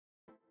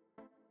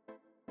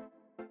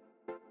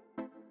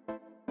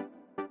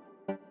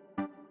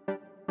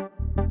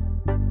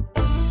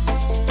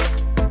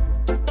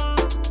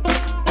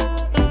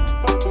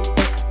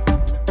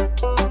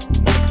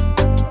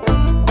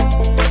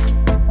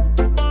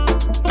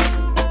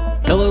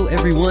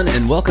everyone,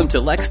 and welcome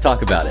to Lex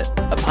Talk About It,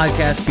 a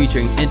podcast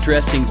featuring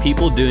interesting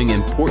people doing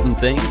important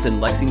things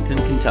in Lexington,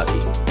 Kentucky.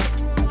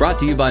 Brought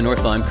to you by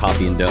North Lime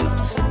Coffee and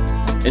Donuts.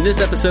 In this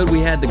episode, we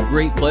had the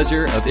great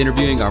pleasure of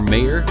interviewing our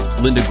mayor,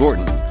 Linda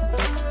Gorton.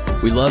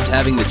 We loved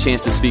having the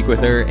chance to speak with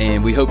her,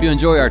 and we hope you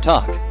enjoy our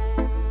talk.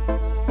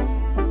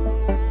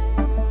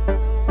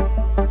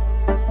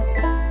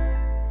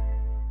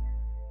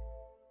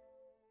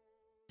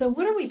 So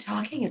what are we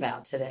talking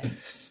about today?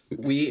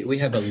 We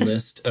have a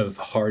list of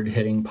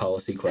hard-hitting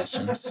policy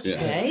questions.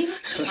 Okay,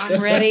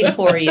 I'm ready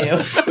for you.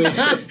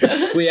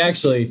 we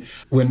actually,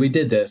 when we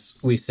did this,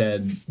 we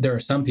said there are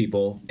some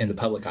people in the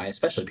public eye,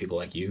 especially people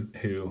like you,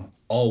 who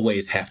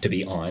always have to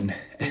be on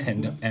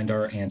and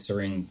are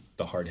answering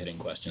the hard-hitting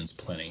questions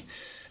plenty.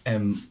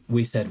 And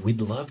we said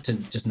we'd love to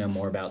just know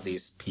more about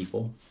these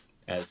people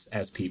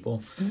as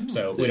people.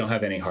 So we don't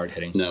have any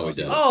hard-hitting. No, we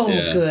don't. Oh,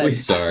 good.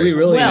 Sorry. We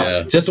really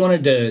Well, just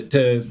wanted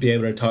to be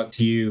able to talk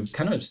to you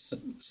kind of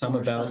some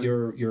about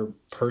your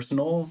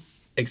personal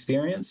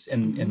experience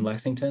in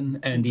Lexington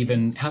and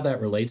even how that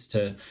relates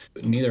to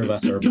neither of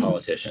us are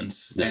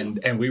politicians.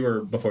 And we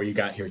were, before you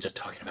got here, just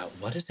talking about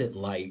what is it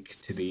like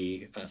to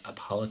be a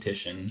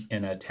politician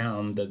in a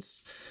town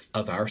that's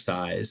of our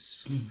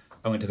size.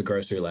 I went to the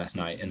grocery last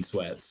night in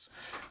sweats.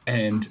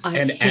 And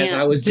as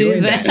I was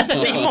doing that,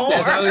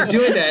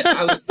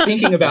 I was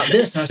thinking about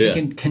this. And I was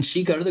thinking, can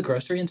she go to the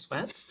grocery in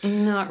sweats?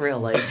 Not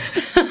really.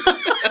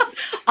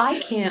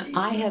 I can't.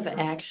 I have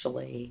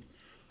actually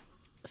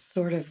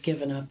sort of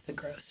given up the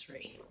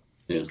grocery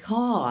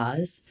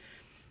because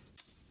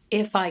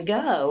if I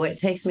go, it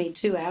takes me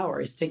 2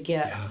 hours to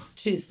get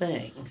two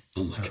things.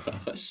 Oh, my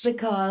gosh.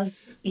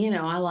 Because,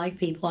 I like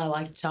people. I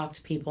like to talk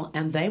to people,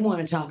 and they want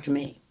to talk to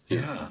me.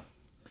 Yeah.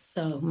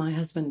 So my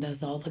husband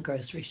does all the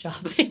grocery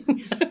shopping.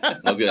 I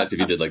was going to ask if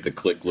you did like the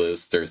click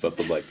list or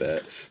something like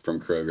that from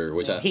Kroger,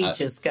 which He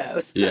just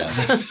goes. Yeah,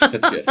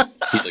 that's good.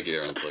 He's like,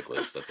 you're on a click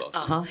list. That's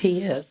awesome.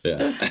 He is.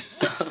 Yeah.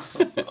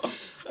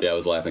 Yeah, I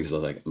was laughing because I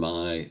was like,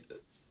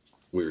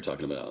 we were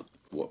talking about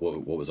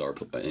what was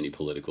any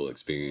political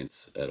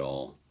experience at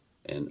all.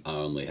 And I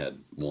only had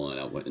one.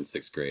 I went in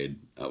 6th grade.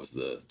 I was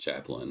the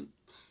chaplain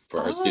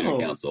for our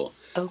student council.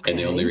 Okay. And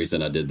the only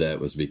reason I did that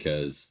was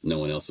because no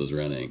one else was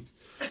running.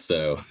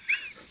 So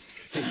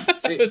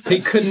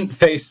he couldn't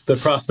face the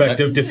prospect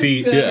of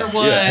defeat. I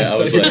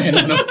was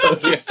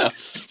like,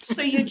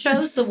 So you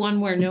chose the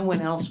one where no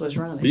one else was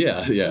running.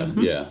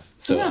 yeah.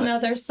 So No,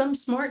 there's some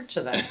smart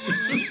to that.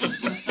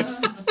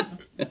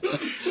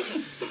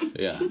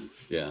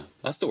 yeah.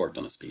 I still worked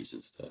on a speech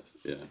and stuff.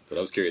 Yeah, but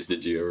I was curious.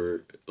 Did you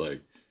ever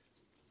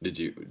Did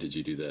you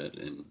do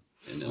that?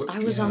 I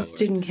was on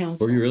student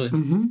council. Were you really?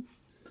 Mm-hmm.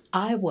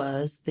 I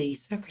was the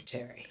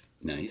secretary.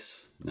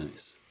 Nice.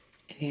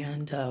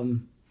 And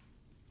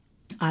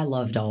I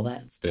loved all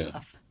that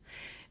stuff.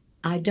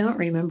 Yeah. I don't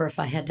remember if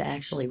I had to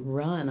actually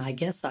run. I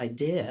guess I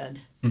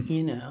did.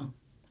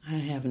 I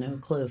have no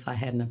clue if I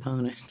had an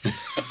opponent.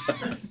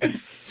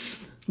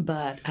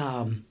 But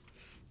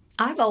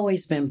I've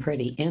always been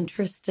pretty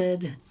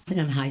interested.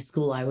 In high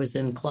school, I was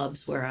in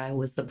clubs where I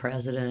was the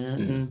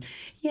president.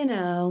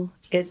 And,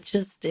 it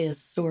just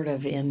is sort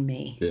of in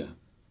me. Yeah.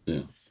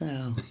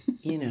 So,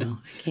 I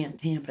can't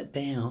tamp it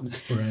down.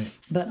 Right.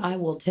 But I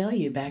will tell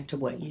you, back to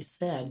what you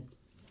said,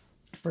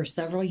 for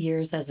several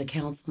years as a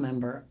council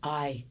member,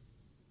 I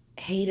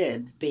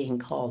hated being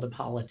called a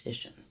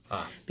politician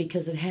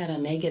because it had a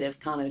negative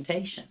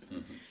connotation.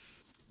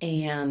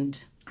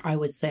 And I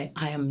would say,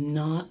 I am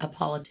not a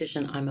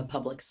politician, I'm a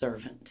public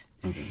servant.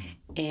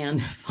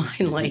 And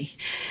finally,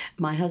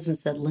 my husband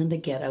said, Linda,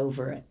 get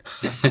over it.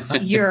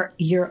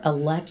 You're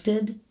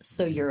elected,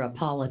 so you're a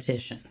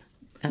politician.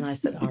 And I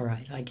said, all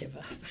right, I give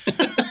up.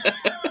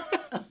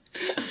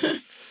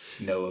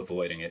 No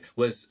avoiding it.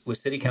 Was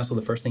city council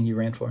the first thing you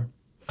ran for,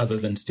 other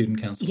than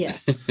student council?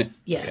 Yes,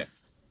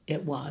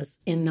 it was.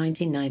 In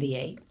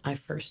 1998, I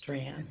first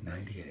ran.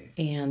 98.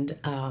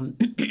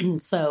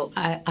 And so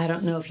I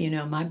don't know if you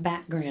know, my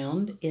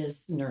background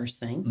is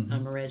nursing.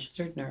 I'm a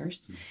registered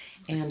nurse.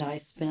 And I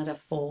spent a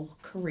full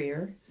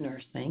career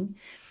nursing.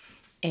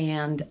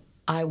 And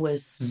I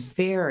was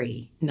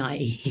very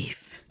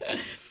naive.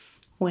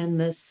 When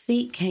the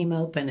seat came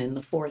open in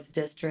the 4th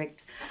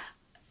District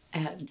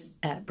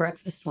at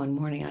breakfast one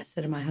morning, I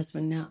said to my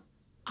husband, now,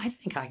 I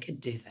think I could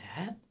do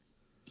that.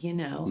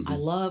 I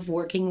love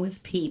working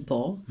with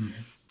people.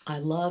 I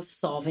love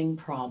solving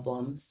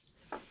problems.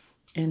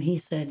 And he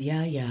said,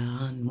 yeah,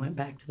 and went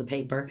back to the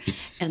paper.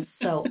 And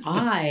so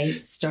I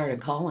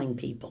started calling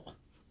people.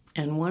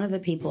 And one of the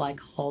people I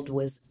called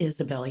was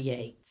Isabel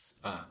Yates,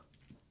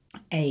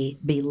 a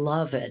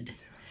beloved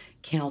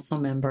council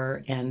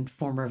member and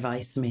former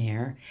vice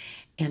mayor,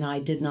 and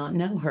I did not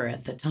know her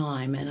at the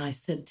time. And I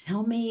said,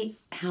 tell me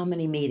how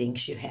many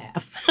meetings you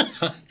have,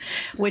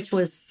 which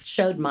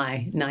showed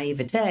my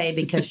naivete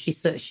because she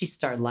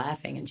started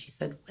laughing and she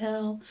said,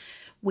 well,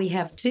 we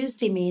have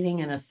Tuesday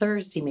meeting and a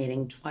Thursday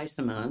meeting twice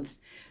a month.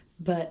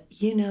 But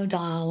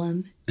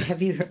darling,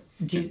 have you heard?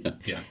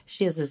 Yeah.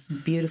 She has this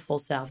beautiful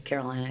South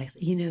Carolina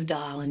accent.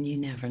 Darling, you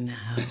never know.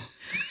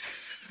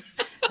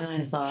 And I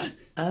thought,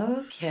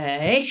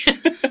 okay.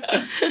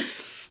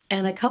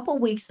 And a couple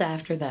weeks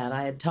after that,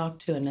 I had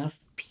talked to enough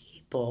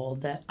people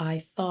that I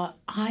thought,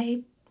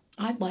 I'd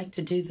like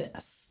to do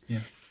this. Yeah.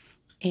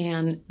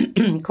 And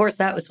of course,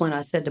 that was when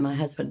I said to my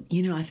husband,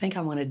 I think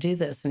I want to do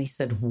this. And he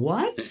said,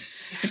 what?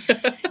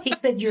 He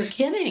said, you're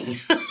kidding.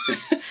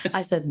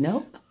 I said,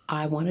 nope,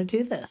 I want to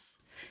do this.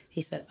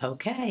 He said,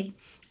 okay.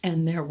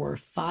 And there were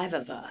 5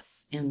 of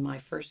us in my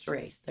first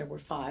race. There were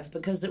 5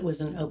 because it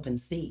was an open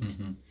seat.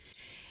 Mm-hmm.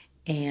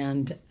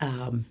 And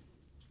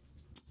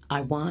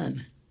I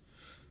won.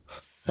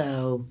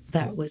 So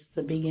that was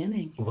the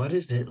beginning. What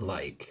is it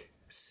like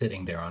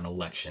sitting there on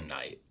election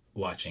night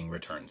watching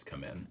returns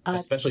come in,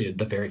 especially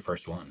the very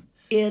first one?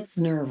 It's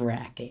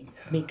nerve-wracking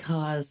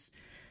because,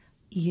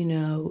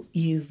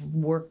 you've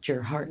worked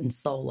your heart and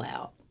soul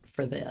out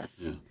for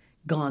this. Yeah.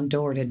 Gone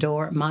door to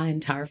door. My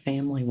entire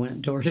family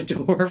went door to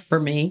door for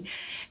me,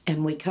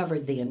 and we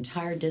covered the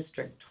entire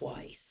district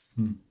twice.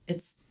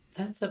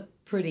 That's a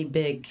pretty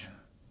big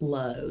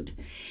load.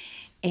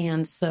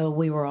 And so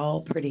we were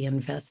all pretty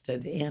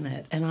invested in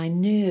it. And I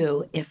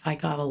knew if I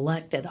got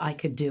elected, I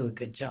could do a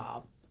good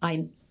job.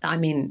 I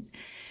mean,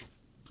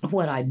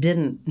 what I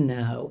didn't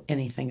know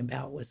anything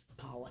about was the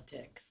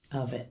politics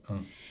of it.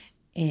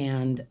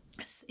 And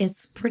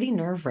it's pretty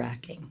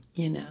nerve-wracking,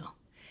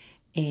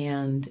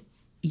 And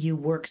you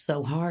work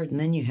so hard, and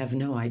then you have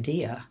no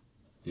idea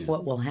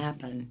what will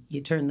happen.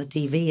 You turn the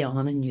TV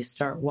on, and you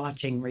start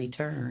watching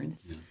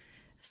returns. Yeah.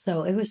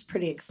 So it was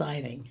pretty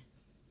exciting.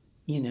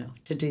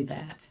 To do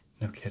that.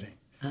 No kidding.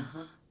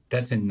 Uh-huh.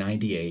 That's in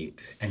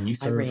 98, and you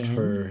served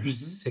for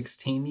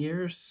 16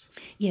 years?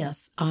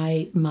 Yes.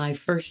 My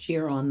first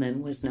year on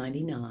then was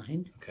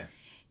 99. Okay.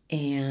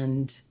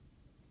 And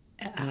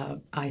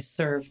I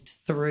served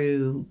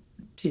through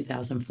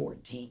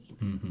 2014.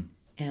 Mm-hmm.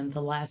 And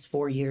the last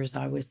 4 years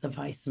I was the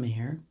vice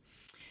mayor.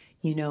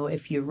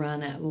 If you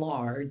run at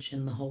large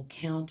in the whole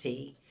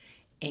county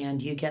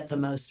and you get the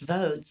most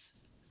votes,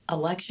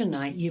 election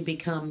night, you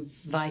become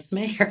vice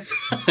mayor.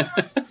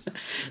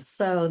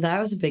 So that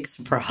was a big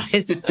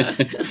surprise.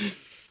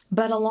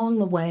 But along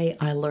the way,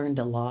 I learned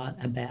a lot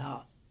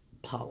about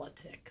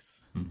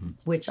politics,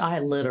 which I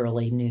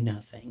literally knew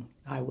nothing.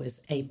 I was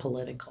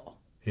apolitical.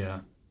 Yeah.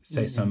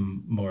 Say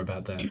some more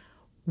about that.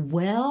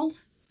 Well,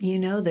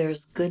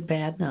 there's good,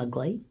 bad, and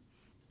ugly.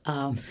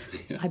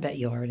 I bet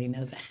you already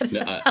know that.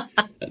 No,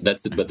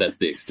 that's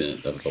the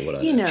extent of what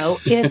I know.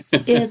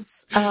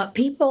 It's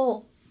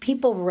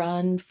people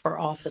run for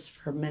office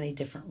for many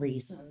different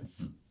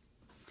reasons.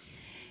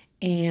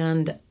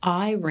 And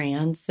I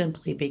ran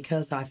simply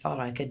because I thought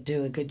I could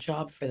do a good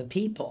job for the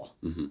people.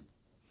 Mm-hmm.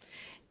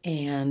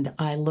 And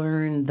I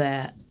learned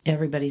that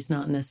everybody's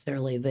not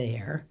necessarily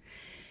there.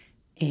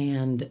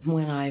 And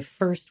when I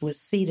first was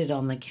seated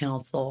on the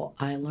council,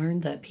 I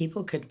learned that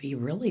people could be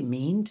really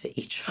mean to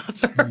each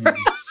other.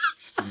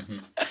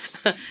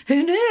 Mm-hmm.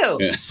 Who knew?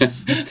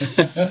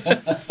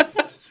 Yeah.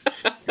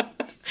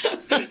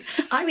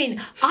 I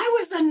mean, I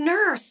was a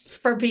nurse,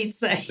 for Pete's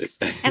sakes,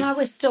 and I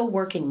was still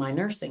working my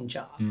nursing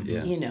job,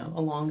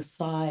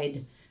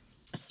 alongside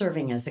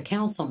serving as a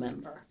council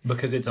member.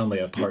 Because it's only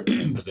a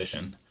part-time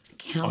position.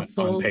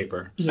 Council, on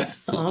paper.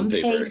 Yes, on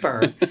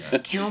paper.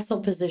 Council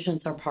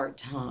positions are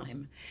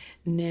part-time.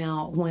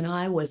 Now, when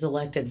I was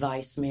elected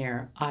vice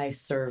mayor, I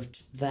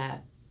served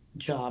that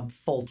job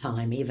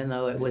full-time, even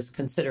though it was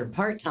considered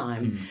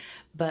part-time.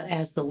 But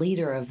as the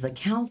leader of the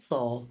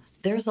council,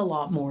 there's a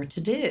lot more to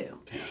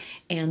do.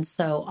 And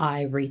so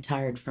I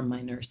retired from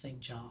my nursing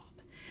job,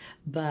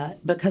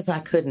 but because I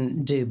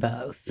couldn't do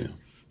both. Yeah.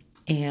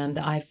 And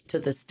I've, to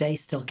this day,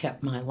 still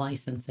kept my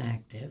license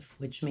active,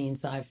 which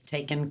means I've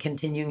taken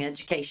continuing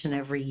education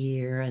every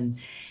year, and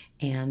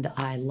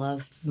I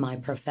love my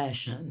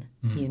profession,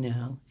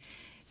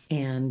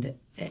 and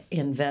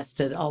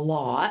invested a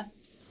lot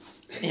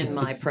in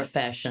my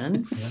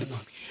profession. Yeah.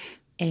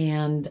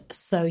 And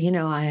so,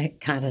 I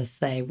kind of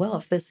say, well,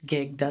 if this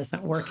gig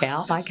doesn't work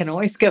out, I can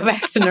always go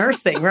back to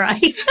nursing,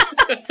 right?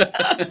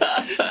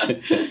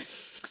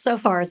 So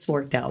far, it's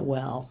worked out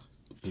well.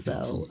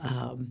 So,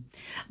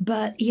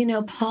 but,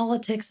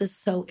 politics is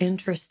so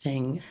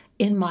interesting.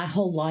 In my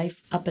whole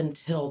life, up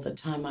until the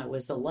time I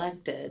was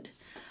elected,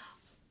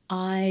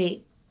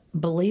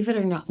 believe it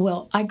or not,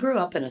 well, I grew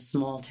up in a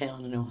small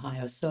town in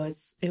Ohio, so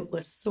it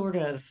was sort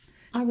of,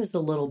 I was a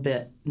little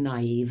bit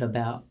naive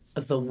about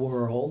the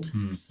world,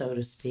 so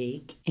to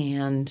speak.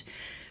 And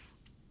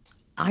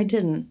I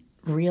didn't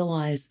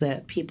realize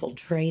that people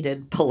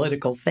traded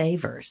political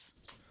favors.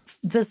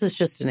 This is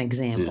just an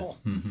example.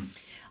 Yeah. Mm-hmm.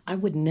 I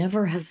would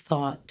never have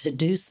thought to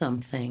do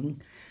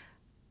something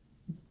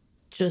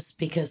just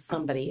because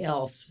somebody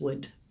else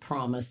would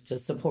promise to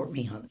support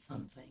me on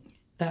something.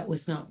 That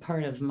was not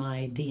part of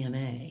my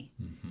DNA.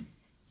 Mm-hmm.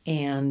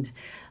 And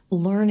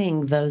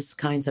learning those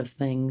kinds of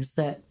things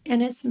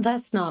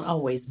that's not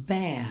always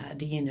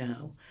bad,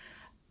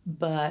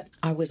 but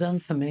I was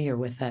unfamiliar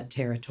with that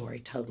territory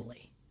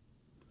totally.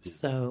 Yeah.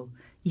 So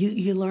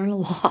You learn a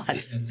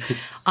lot.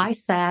 I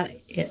sat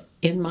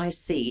in my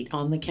seat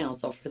on the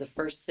council for the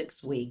first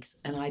 6 weeks,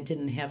 and I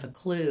didn't have a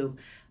clue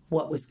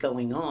what was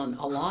going on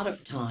a lot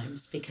of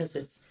times because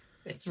it's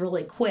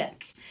really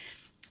quick.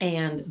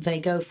 And they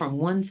go from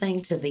one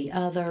thing to the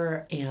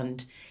other,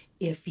 and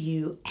if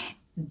you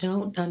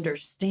don't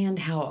understand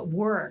how it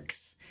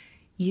works,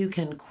 you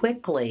can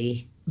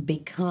quickly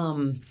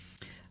become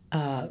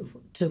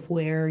to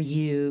where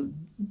you're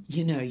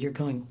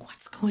going,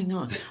 what's going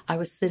on?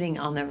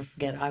 I'll never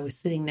forget, I was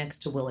sitting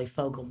next to Willie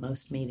Fogel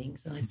most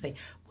meetings, and I say,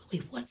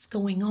 Willie, what's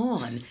going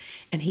on?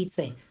 And he'd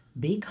say,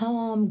 be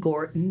calm,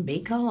 Gorton,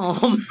 be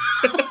calm.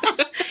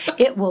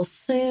 It will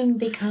soon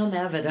become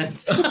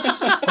evident.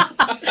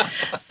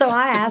 So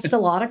I asked a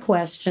lot of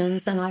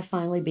questions, and I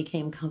finally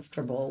became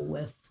comfortable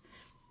with,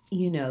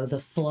 the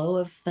flow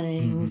of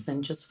things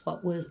and just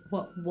what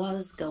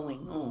was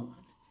going on.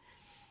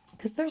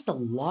 Because there's a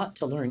lot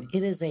to learn.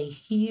 It is a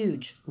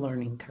huge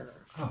learning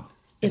curve. Oh,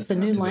 it's a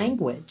new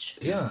language.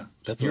 Yeah.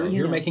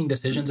 You're making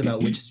decisions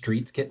about which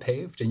streets get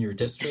paved in your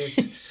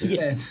district.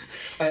 Yeah.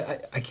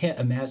 And I can't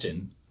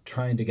imagine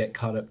trying to get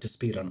caught up to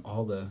speed on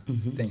all the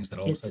things that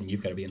all of a sudden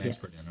you've got to be an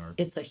expert in.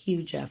 It's a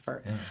huge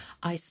effort. Yeah.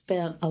 I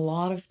spent a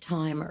lot of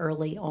time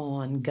early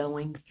on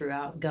going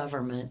throughout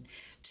government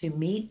to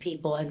meet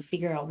people and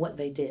figure out what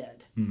they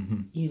did,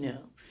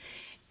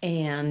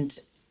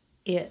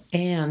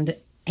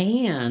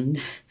 and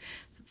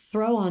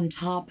throw on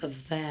top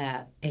of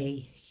that a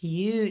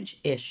huge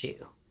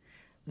issue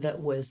that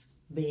was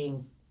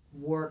being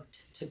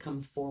worked to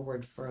come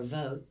forward for a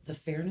vote, the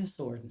Fairness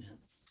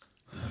Ordinance.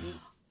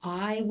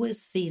 I was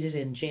seated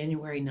in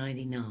January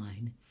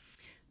 99.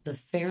 The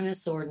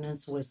Fairness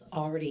Ordinance was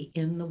already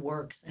in the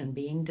works and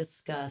being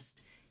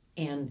discussed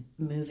and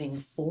moving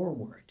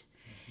forward.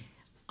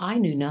 I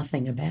knew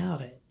nothing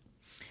about it.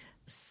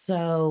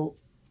 So,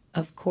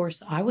 of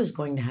course, I was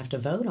going to have to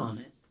vote on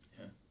it.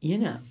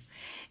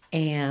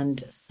 And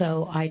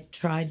so I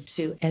tried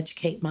to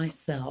educate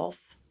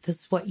myself. This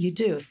is what you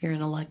do if you're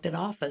in elected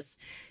office.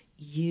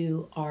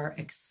 You are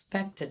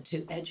expected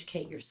to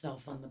educate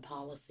yourself on the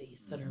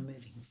policies that are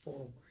moving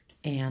forward.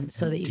 And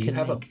so that you can Do you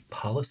have a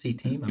policy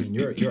team? I mean,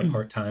 you're a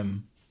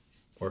part-time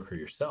worker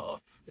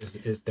yourself.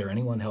 Is there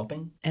anyone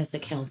helping? As a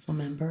council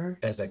member?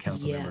 As a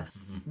council member.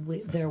 Yes.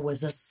 There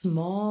was a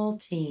small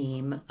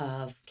team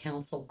of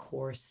council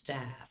core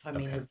staff. I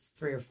mean, it's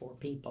 3 or 4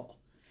 people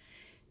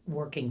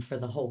working for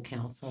the whole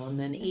council, and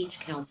then each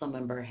council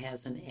member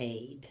has an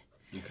aide.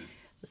 Okay.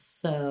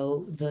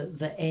 So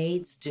the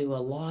aides do a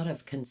lot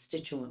of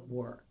constituent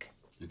work.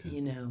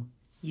 Okay.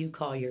 You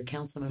call your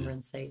council member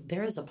and say,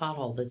 there is a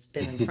pothole that's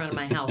been in front of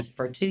my house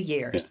for 2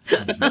 years.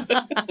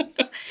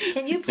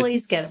 Can you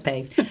please get it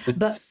paved?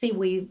 But see,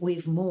 we've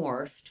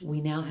morphed. We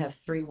now have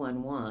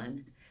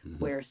 311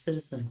 where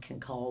citizens can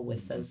call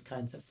with those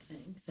kinds of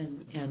things.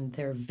 And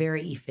they're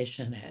very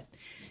efficient at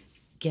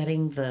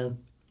getting the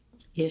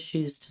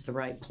issues to the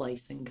right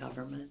place in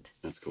government.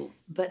 That's cool.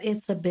 But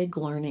it's a big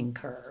learning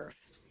curve.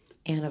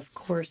 And of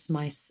course,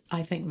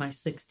 I think my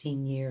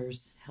 16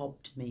 years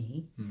helped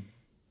me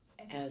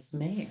as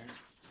mayor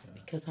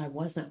because I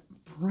wasn't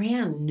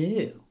brand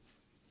new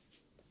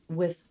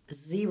with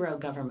zero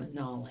government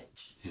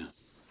knowledge.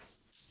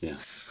 Yeah.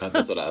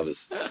 That's what I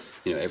was,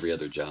 every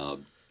other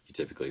job, you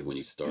typically, when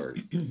you start,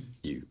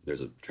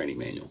 there's a training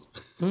manual.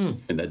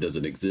 And that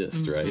doesn't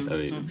exist, right? I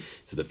mean,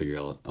 so to figure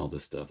out all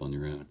this stuff on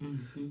your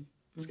own,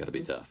 it's got to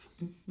be tough.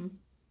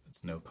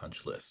 It's no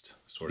punch list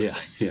sort of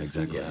thing. Yeah,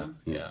 exactly.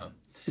 Yeah.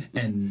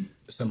 And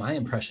so my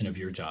impression of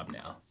your job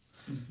now,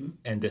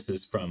 and this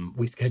is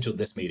we scheduled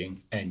this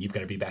meeting, and you've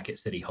got to be back at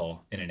City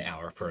Hall in an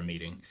hour for a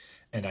meeting.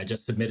 And I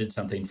just submitted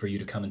something for you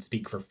to come and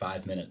speak for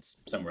 5 minutes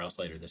somewhere else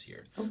later this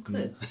year. Oh,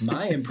 good.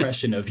 My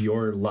impression of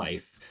your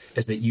life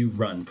is that you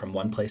run from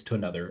one place to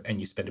another, and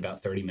you spend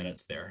about 30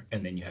 minutes there,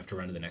 and then you have to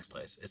run to the next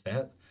place. Is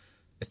that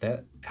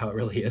how it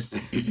really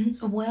is?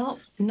 Well,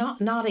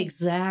 not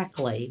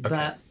exactly,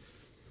 but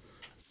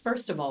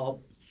first of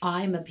all,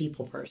 I'm a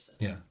people person.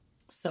 Yeah.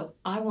 So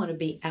I want to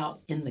be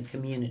out in the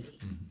community,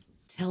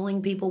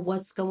 telling people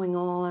what's going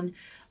on,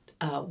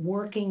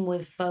 working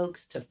with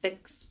folks to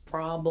fix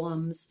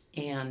problems.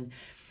 And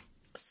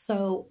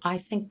so I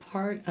think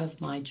part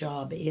of my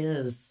job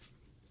is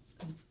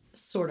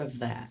sort of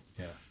that.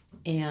 Yeah.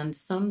 And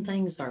some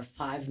things are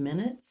 5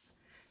 minutes,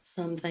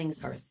 some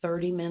things are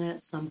 30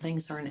 minutes, some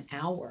things are an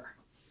hour.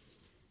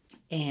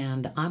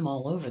 And I'm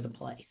all over the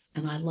place,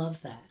 and I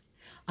love that.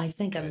 I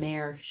think a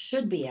mayor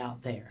should be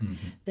out there.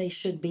 They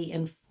should be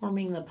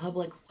informing the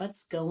public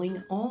what's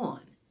going on,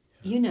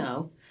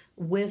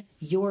 with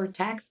your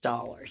tax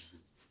dollars,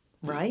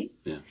 right?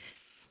 Yeah.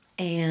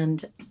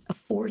 And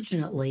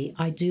fortunately,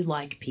 I do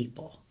like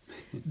people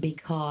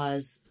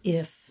because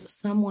if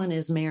someone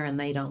is mayor and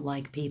they don't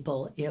like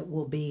people, it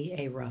will be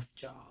a rough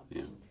job.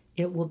 Yeah.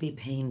 It will be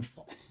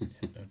painful.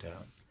 No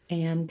doubt.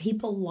 And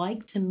people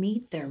like to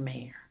meet their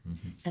mayor,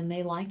 and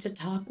they like to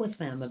talk with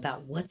them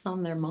about what's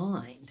on their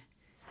mind.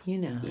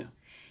 Yeah.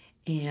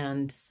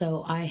 And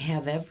so I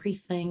have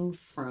everything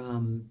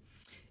from,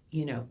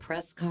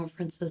 press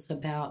conferences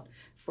about,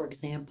 for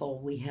example,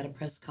 we had a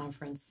press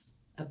conference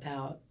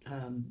about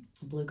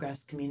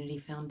Bluegrass Community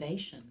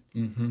Foundation.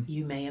 Mm-hmm.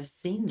 You may have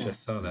seen that.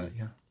 Just saw that,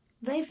 yeah.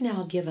 They've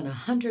now given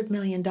 $100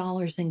 million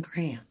in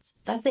grants.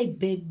 That's a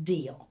big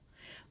deal.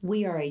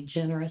 We are a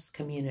generous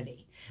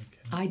community.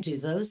 Okay. I do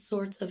those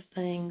sorts of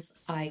things.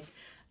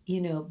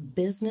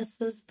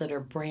 Businesses that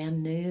are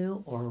brand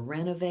new or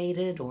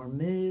renovated or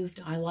moved,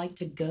 I like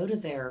to go to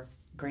their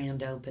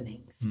grand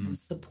openings and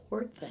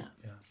support them.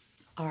 Yeah.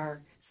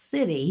 Our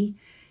city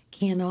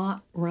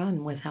cannot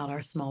run without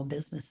our small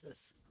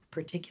businesses,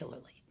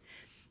 particularly,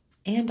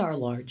 and our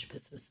large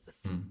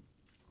businesses.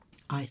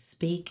 I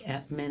speak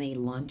at many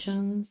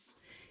luncheons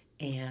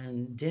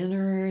and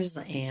dinners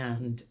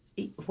and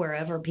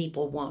wherever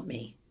people want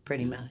me,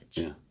 pretty much.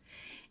 Yeah.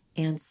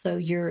 And so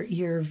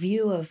your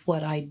view of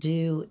what I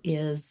do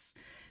is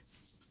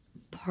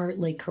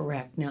partly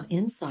correct. Now,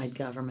 inside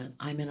government,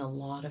 I'm in a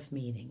lot of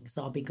meetings.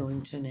 I'll be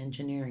going to an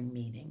engineering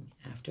meeting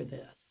after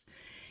this.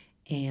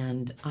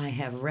 And I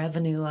have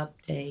revenue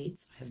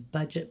updates, I have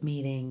budget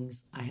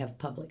meetings, I have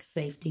public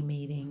safety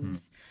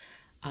meetings,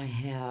 I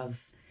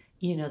have...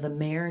 the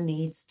mayor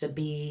needs to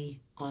be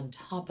on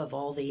top of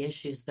all the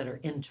issues that are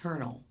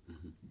internal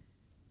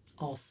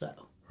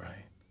also.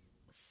 Right.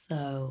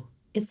 So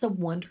it's a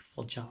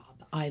wonderful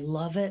job. I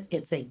love it.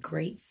 It's a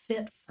great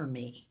fit for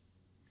me.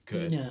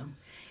 Good.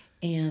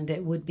 And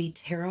it would be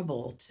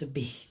terrible to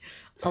be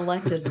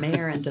elected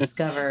mayor and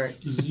discover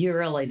you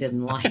really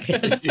didn't like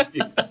it.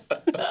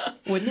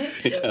 Wouldn't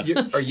it?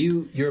 Yeah.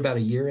 You're about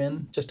a year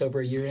in, just over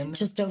a year in?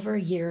 Just over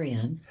a year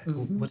in.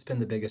 Mm-hmm. What's been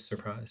the biggest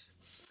surprise?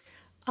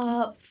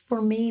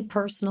 For me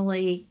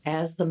personally,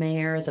 as the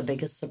mayor, the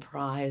biggest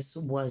surprise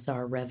was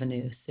our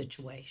revenue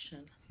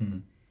situation.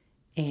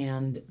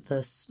 And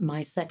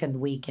my second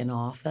week in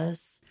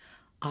office,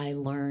 I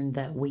learned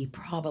that we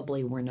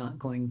probably were not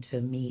going to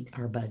meet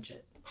our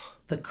budget,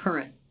 the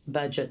current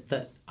budget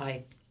that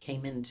I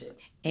came into,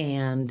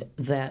 and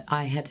that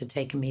I had to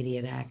take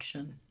immediate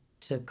action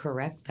to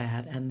correct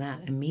that. And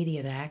that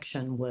immediate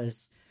action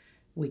was,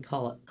 we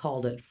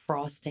called it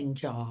frosting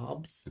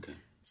jobs. Okay.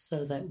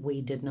 So that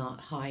we did not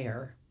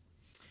hire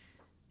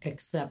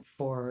except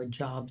for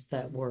jobs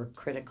that were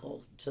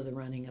critical to the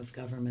running of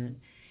government.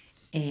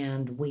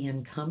 And we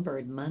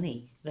encumbered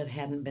money that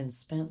hadn't been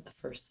spent the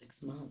first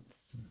 6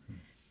 months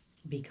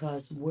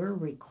because we're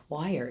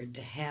required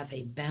to have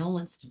a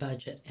balanced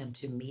budget and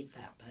to meet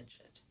that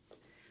budget.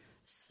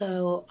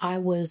 So I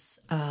was,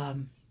 I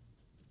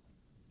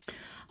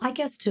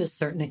guess to a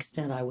certain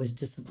extent, I was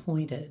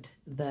disappointed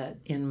that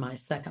in my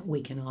second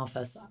week in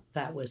office,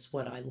 that was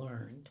what I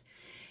learned.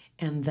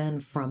 And then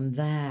from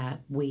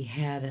that, we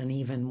had an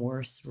even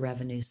worse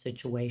revenue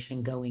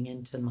situation going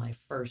into my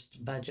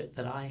first budget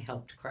that I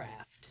helped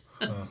craft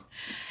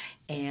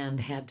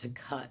and had to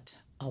cut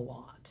a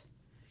lot.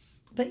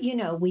 But,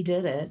 we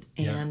did it,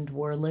 and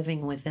we're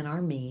living within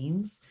our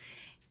means.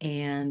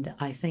 And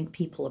I think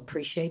people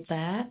appreciate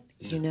that,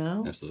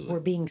 Absolutely. We're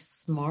being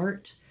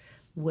smart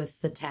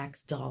with the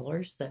tax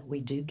dollars that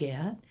we do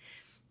get.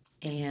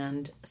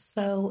 And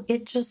so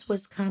it just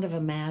was kind of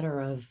a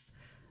matter of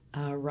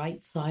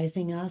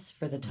right-sizing us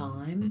for the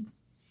time.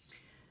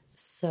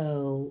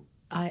 So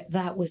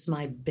that was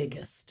my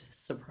biggest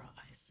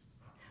surprise.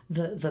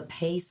 The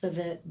pace of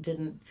it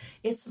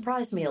it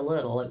surprised me a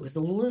little. It was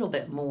a little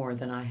bit more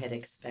than I had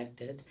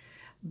expected,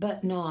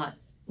 but not,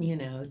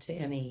 to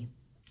any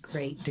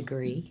great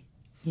degree,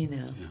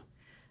 Yeah.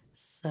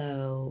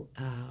 So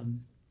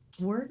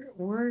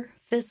we're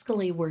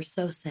fiscally, we're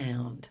so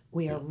sound.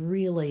 We are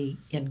really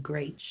in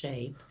great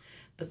shape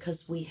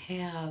because we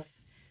have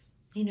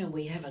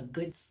a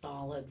good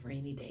solid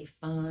rainy day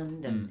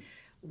fund, and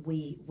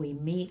we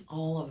meet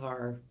all of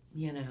our,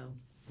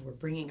 we're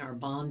bringing our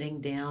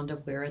bonding down to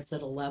where it's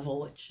at a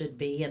level it should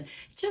be, and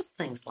just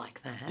things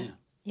like that.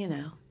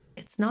 Yeah.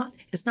 It's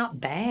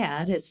not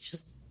bad. It's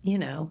just,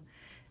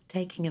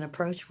 taking an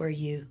approach where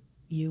you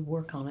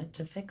work on it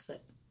to fix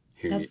it.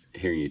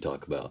 Hearing you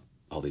talk about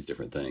all these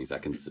different things, I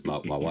can.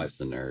 My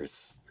wife's a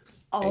nurse.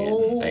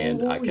 Oh,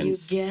 and I can you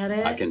get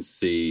it. I can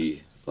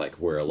see like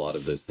where a lot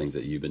of those things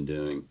that you've been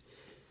doing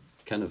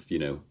kind of,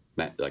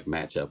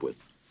 match up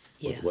with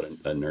what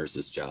a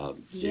nurse's job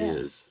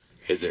is.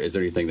 Is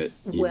there anything that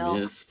you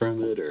miss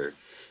from it, or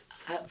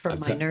from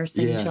my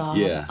nursing job?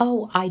 Yeah.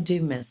 Oh, I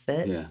do miss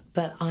it. Yeah.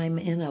 But I'm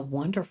in a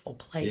wonderful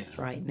place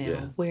right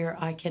now where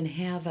I can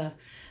have a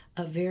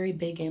very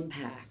big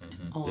impact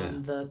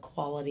on the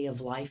quality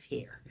of life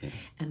here. Yeah.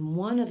 And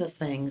one of the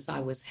things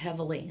I was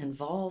heavily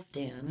involved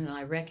in, and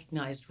I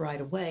recognized right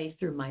away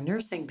through my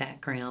nursing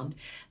background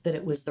that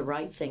it was the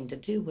right thing to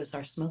do, was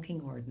our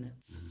smoking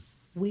ordinance.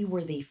 We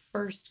were the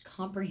first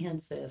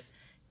comprehensive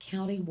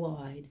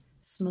county-wide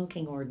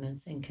smoking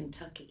ordinance in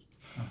Kentucky,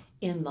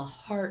 in the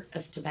heart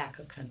of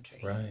tobacco country.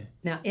 Right.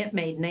 Now, it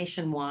made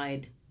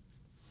nationwide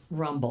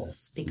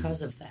rumbles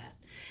because of that.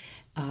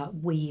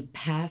 We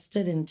passed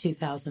it in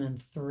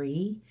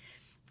 2003,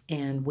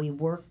 and we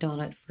worked on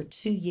it for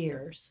 2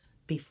 years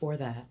before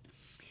that.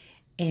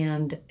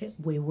 And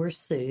we were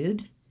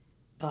sued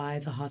by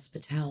the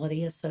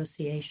Hospitality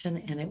Association,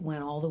 and it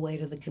went all the way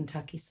to the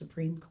Kentucky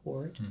Supreme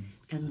Court,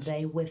 and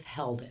they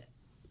upheld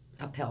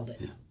it.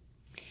 Yeah.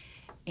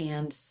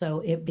 And so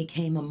it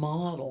became a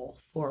model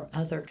for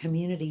other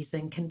communities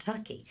in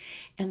Kentucky.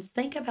 And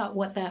think about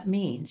what that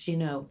means.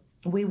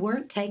 We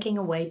weren't taking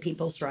away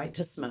people's right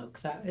to smoke.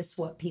 That is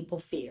what people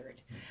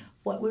feared.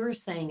 What we were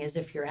saying is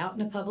if you're out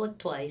in a public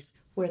place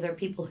where there are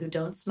people who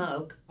don't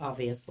smoke,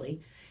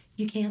 obviously,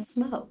 you can't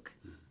smoke.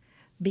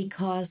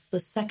 Because the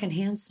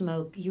secondhand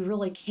smoke, you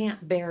really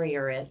can't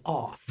barrier it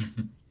off.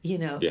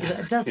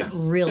 It doesn't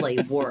really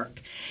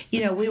work.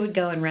 We would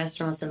go in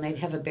restaurants and they'd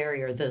have a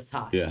barrier this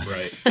high. Yeah.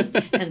 Right.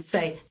 And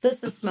say,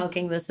 this is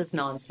smoking, this is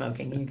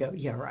non-smoking. And you go,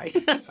 yeah, right.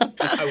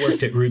 I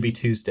worked at Ruby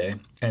Tuesday,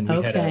 and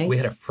we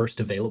had a first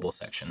available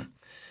section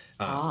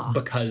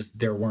because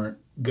there weren't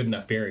good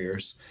enough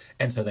barriers.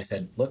 And so they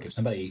said, look, if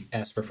somebody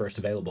asks for first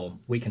available,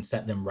 we can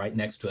set them right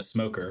next to a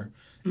smoker.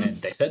 And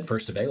they said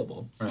first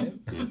available, right?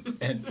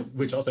 And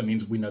which also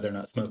means we know they're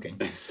not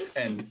smoking.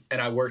 And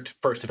I worked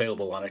first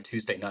available on a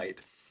Tuesday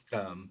night.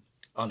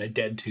 On a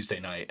dead Tuesday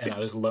night, and I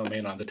was low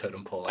man on the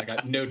totem pole. I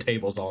got no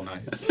tables all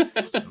night.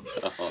 So.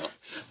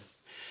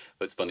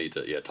 It's funny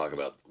to talk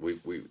about.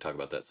 We talk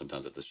about that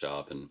sometimes at the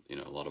shop, and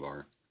a lot of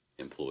our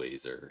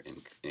employees are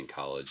in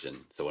college, and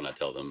so when I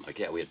tell them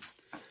we had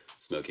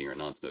smoking or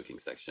non-smoking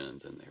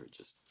sections, and they were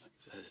just like,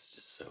 that is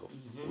just so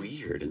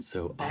weird and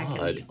so Back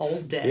odd. in the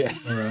old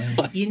days.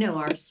 Right.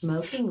 Our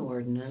smoking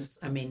ordinance,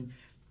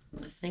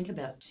 think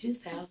about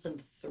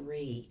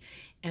 2003,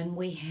 and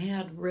we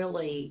had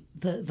really,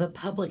 the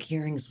public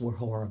hearings were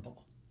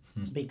horrible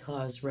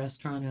because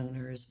restaurant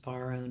owners,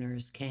 bar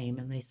owners came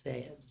and they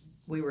said,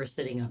 we were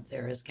sitting up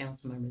there as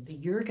council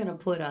members, you're going to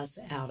put us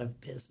out of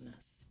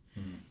business.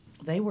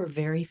 They were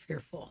very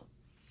fearful,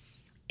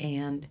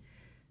 and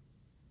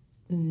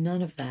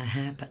none of that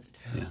happened.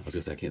 Yeah, I was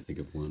going to say, I can't think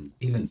of one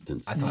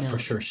instance. I thought for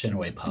sure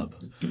Shinaway Pub.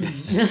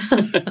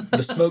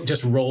 The smoke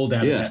just rolled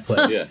out of that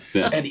place.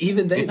 Yeah. And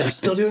even they're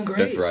still doing great.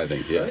 They're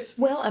thriving, yes.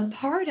 Well, and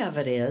part of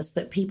it is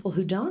that people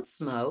who don't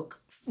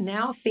smoke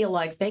now feel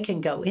like they can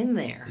go in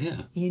there.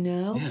 Yeah.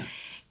 Yeah.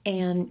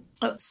 And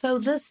so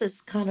this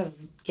is kind of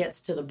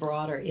gets to the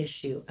broader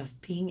issue of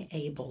being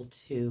able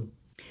to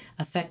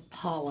affect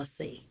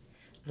policy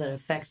that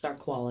affects our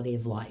quality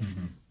of life.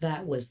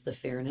 That was the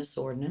fairness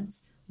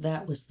ordinance.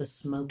 That was the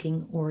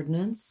smoking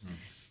ordinance.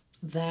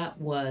 That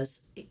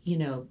was,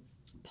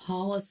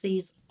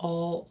 policies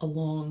all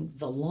along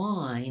the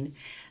line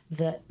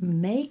that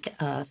make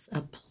us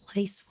a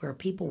place where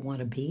people want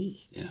to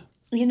be. Yeah.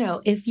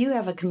 If you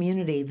have a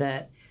community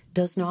that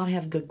does not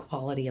have good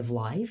quality of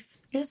life,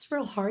 it's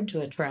real hard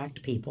to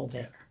attract people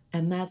there.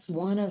 And that's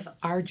one of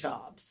our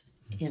jobs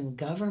in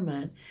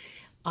government,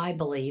 I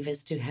believe,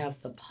 is to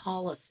have the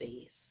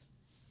policies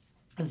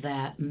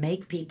that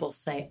make people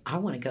say, I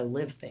want to go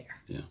live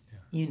there. Yeah.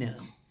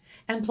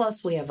 And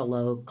plus we have a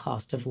low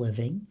cost of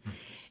living,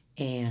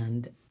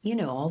 and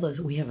all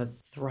those, we have a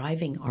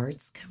thriving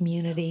arts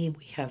community,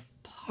 we have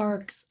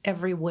parks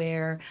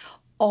everywhere.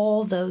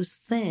 All those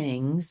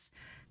things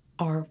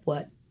are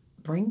what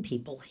bring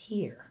people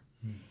here.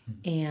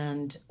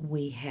 And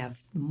we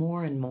have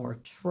more and more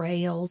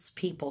trails.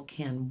 People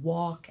can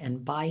walk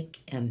and bike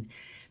and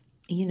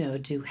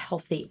do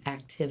healthy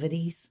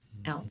activities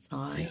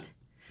outside.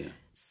 Yeah.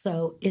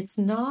 So it's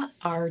not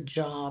our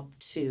job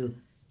to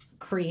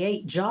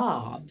create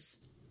jobs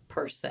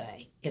per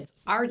se. It's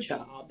our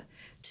job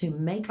to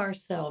make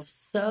ourselves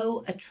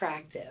so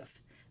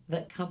attractive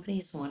that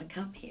companies want to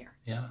come here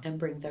and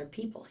bring their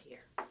people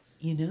here.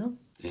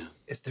 Yeah.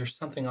 Is there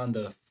something on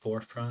the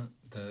forefront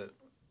that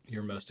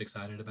you're most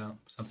excited about?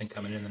 Something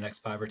coming in the next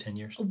 5 or 10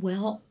 years?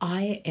 Well,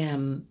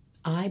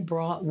 I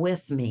brought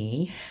with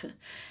me,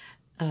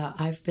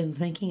 I've been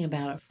thinking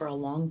about it for a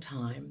long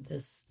time,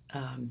 this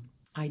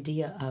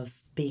idea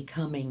of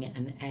becoming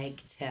an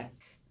ag tech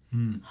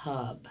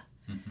hub.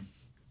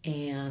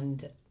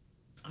 And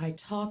I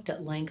talked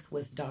at length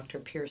with Dr.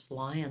 Pierce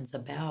Lyons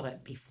about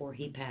it before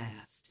he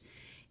passed.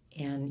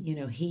 And,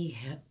 he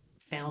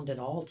founded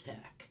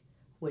Alltech,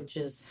 which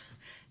is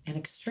an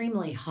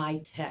extremely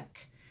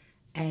high-tech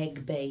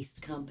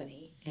ag-based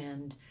company.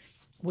 And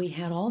we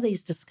had all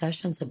these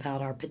discussions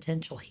about our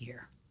potential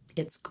here.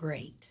 It's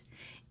great.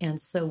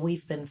 And so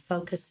we've been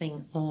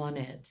focusing on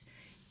it.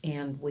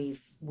 And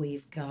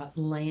we've got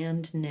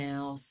land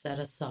now set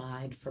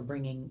aside for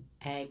bringing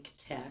ag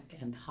tech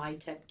and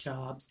high-tech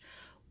jobs.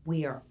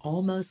 We are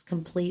almost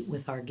complete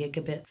with our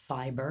gigabit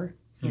fiber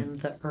in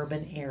the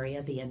urban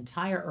area, the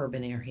entire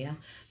urban area.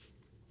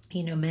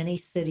 Many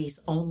cities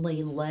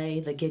only lay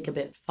the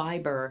gigabit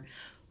fiber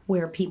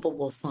where people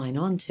will sign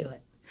on to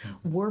it.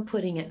 We're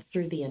putting it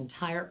through the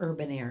entire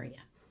urban area.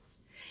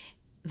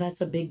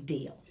 That's a big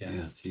deal.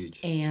 Yeah, it's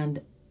huge.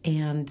 And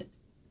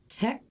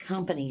tech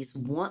companies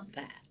want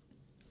that.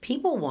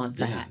 People want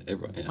that.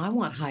 I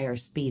want higher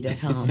speed at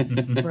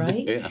home,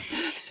 right? Yeah.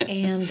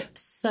 And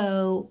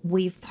so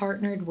we've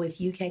partnered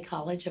with UK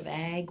College of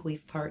Ag.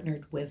 We've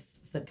partnered with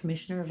the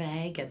Commissioner of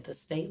Ag at the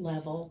state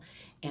level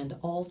and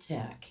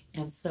Alltech.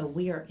 And so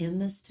we are in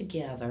this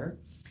together.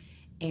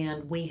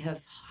 And we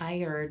have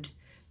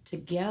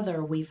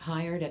we've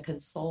hired a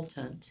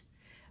consultant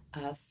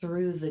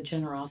through the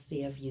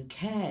generosity of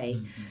UK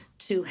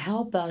to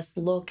help us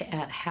look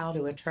at how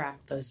to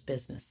attract those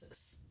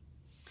businesses.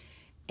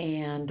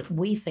 And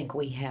we think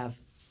we have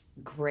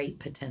great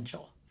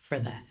potential for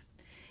that,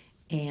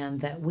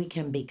 and that we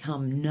can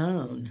become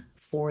known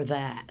for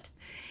that.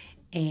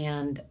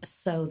 And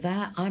so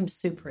that I'm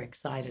super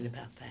excited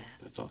about that.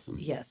 That's awesome.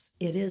 Yes,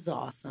 it is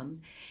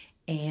awesome.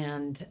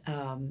 And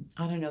I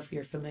don't know if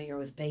you're familiar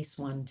with Base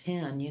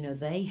 110.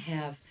 They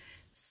have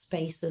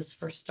spaces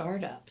for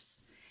startups,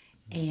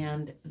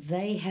 and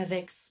they have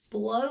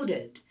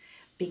exploded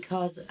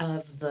because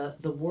of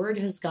the word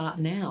has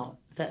gotten out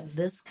that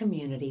this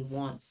community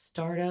wants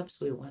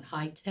startups. We want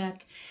high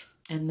tech,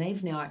 and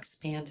they've now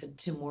expanded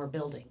to more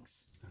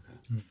buildings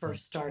for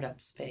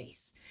startup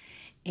space.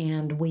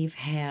 And we've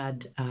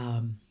had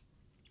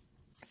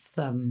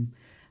some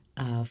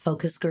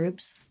focus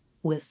groups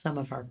with some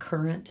of our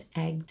current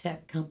ag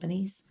tech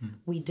companies.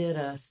 We did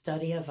a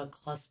study of a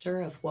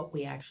cluster of what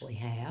we actually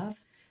have,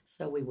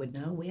 so we would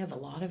know we have a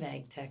lot of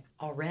ag tech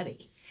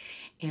already.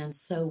 And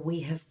so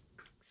we have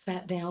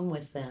sat down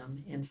with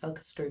them in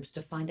focus groups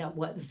to find out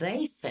what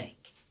they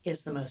think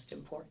is the most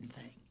important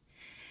thing.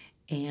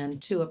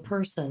 And to a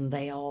person,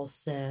 they all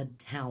said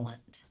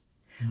talent.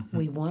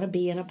 We want to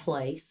be in a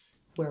place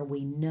where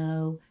we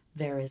know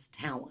there is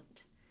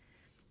talent.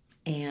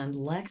 And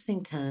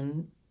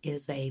Lexington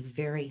is a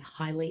very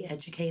highly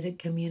educated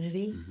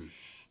community,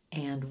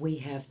 and we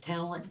have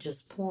talent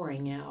just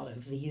pouring out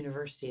of the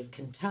University of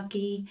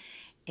Kentucky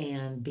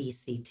and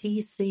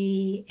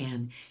BCTC,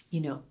 and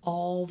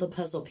all the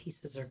puzzle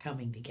pieces are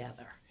coming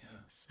together.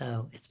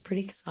 So it's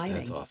pretty exciting.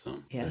 That's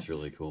awesome. Yes. That's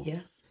really cool.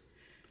 Yes.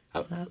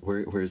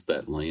 Where's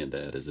that land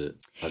at? Is it?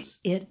 I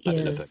didn't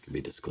know if that could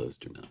be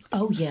disclosed or not.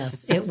 Oh,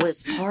 yes. It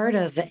was part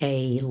of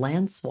a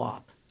land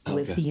swap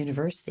with the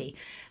university.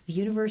 The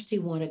university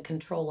wanted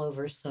control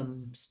over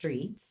some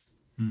streets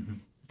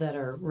that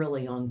are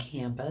really on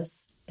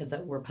campus,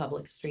 that were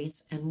public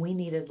streets, and we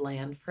needed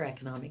land for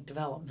economic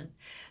development.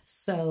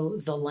 So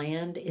the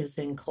land is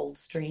in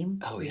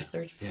Coldstream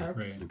Research Park.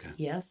 Right. Okay.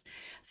 Yes.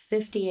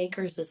 50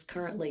 acres is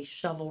currently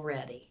shovel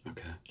ready.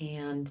 Okay.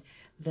 And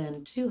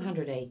then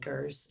 200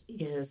 acres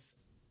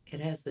it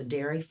has the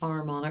dairy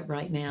farm on it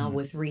right now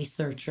with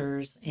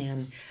researchers,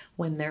 and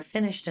when they're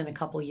finished in a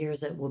couple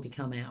years, it will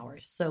become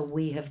ours. So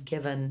we have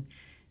given,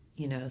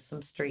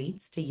 some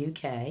streets to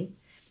UK,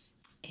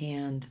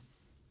 and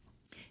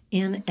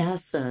in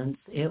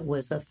essence, it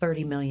was a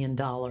 $30 million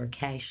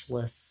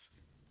cashless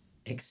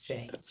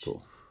exchange. That's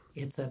cool.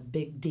 It's a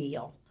big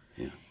deal.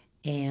 Yeah.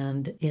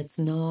 And it's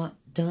not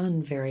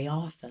done very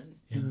often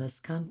in this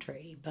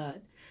country,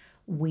 but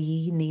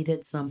we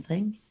needed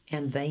something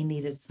and they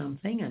needed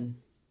something, and,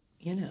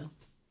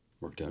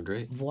 worked out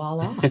great.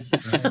 Voila.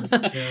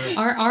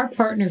 Our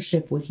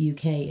partnership with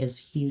UK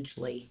is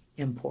hugely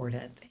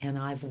important, and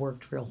I've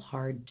worked real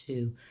hard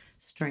to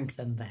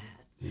strengthen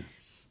that. Yeah.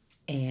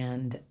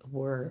 And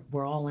we're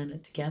all in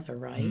it together,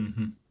 right?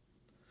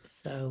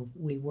 So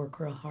we work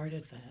real hard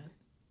at that.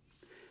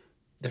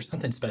 There's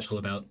something special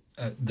about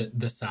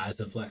the size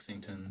of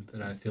Lexington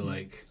that I feel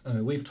like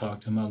we've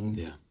talked among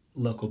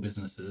local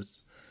businesses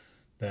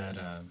that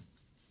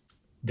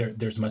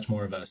there's much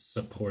more of a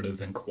supportive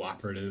and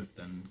cooperative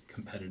than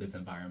competitive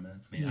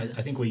environment. I mean,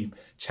 I think we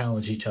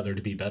challenge each other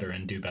to be better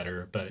and do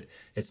better, but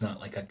it's not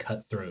like a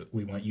cutthroat.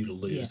 We want you to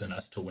lose and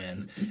us to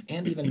win.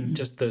 And even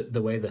just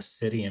the way the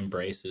city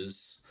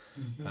embraces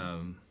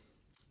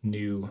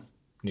new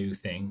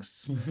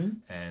things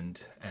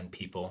and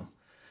people.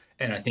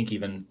 And I think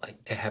even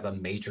like to have a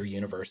major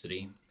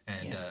university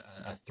and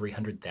a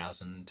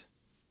 300,000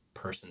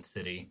 person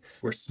city,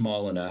 we're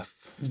small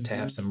enough to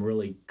have some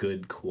really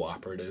good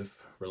cooperative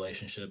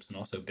relationships, and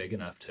also big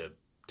enough to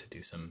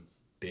do some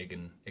big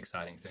and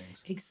exciting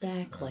things.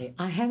 Exactly.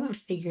 I haven't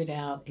figured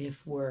out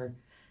if we're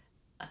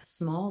a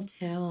small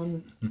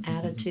town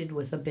attitude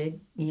with a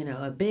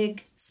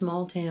big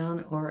small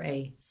town, or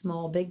a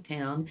small big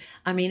town.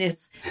 I mean,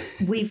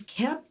 we've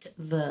kept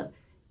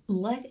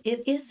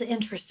it is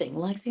interesting.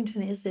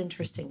 Lexington is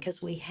interesting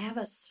because we have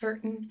a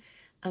certain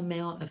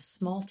amount of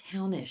small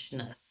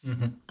townishness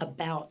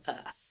about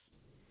us.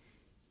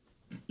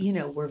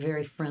 We're a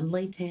very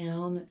friendly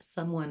town.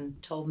 Someone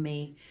told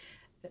me,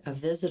 a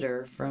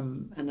visitor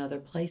from another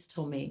place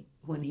told me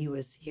when he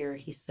was here,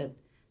 he said,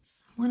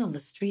 someone on the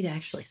street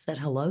actually said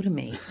hello to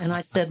me. And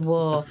I said,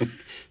 well,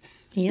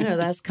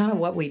 that's kind of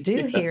what we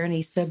do here. And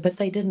he said, but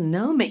they didn't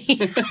know me.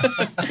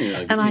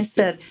 And I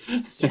said,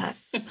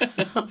 yes,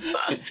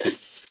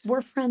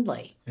 we're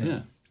friendly.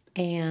 Yeah.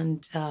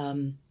 And,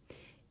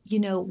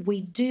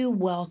 we do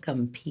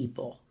welcome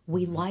people.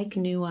 We like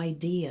new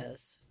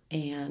ideas,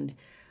 and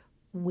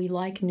we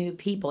like new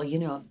people.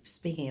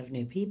 Speaking of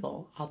new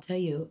people, I'll tell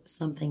you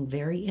something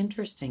very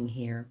interesting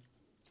here,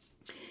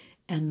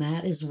 and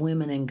that is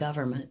women in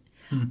government.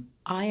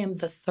 I am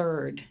the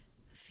third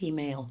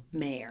female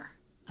mayor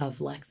of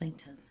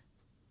Lexington.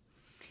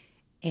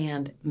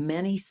 And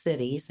many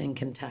cities in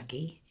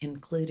Kentucky,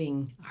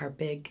 including our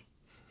big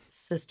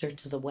sister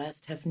to the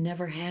west have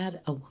never had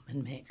a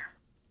woman mayor.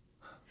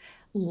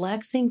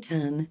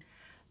 Lexington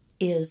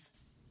is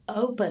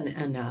open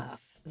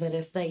enough that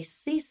if they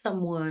see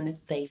someone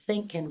they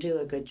think can do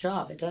a good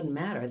job, it doesn't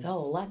matter,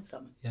 they'll elect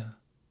them. Yeah.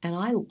 And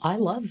I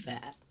love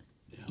that.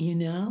 Yeah. You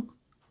know?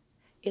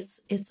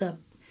 It's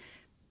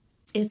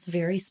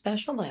very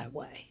special that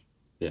way.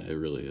 Yeah, it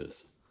really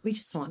is. We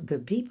just want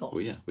good people.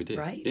 Well, yeah, we do.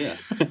 Right? Yeah.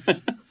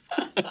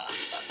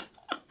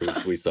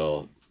 We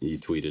saw you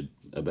tweeted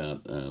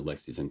about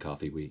Lexington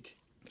Coffee Week.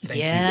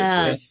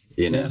 Yes.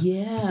 You know?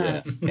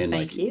 Yes. Yeah. And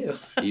Thank you.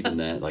 Even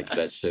that,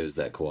 that shows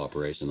that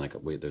cooperation.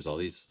 There's all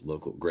these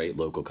great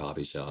local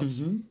coffee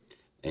shops,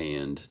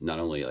 and not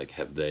only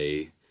have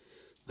they,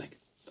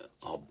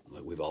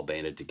 we've all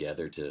banded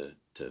together to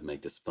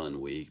make this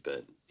fun week,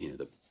 but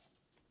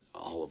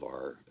all of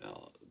our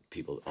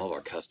people, all of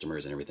our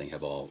customers and everything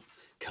have all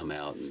come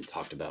out and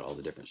talked about all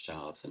the different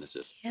shops, and it's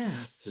just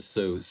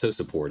so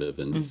supportive,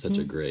 and such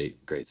a great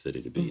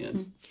city to be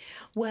in.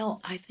 Well,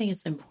 I think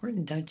it's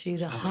important, don't you,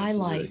 to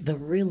highlight absolutely.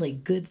 The really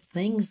good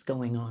things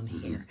going on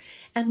here.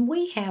 And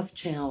we have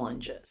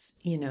challenges.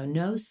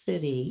 No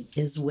city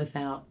is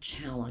without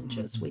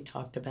challenges. We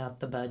talked about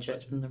the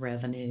budget and the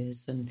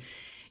revenues, and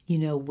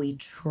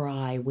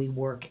we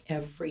work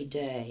every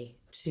day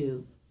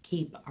to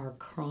keep our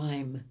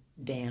crime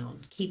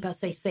down, keep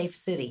us a safe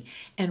city.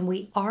 And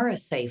we are a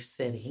safe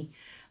city,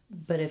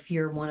 but if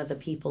you're one of the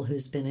people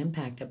who's been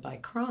impacted by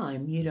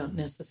crime, you don't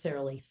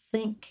necessarily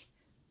think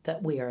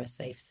that we are a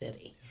safe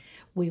city.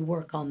 We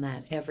work on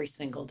that every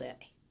single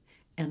day.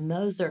 And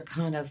those are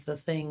kind of the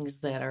things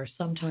that are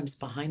sometimes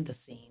behind the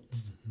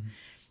scenes.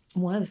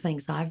 One of the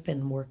things I've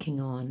been working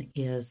on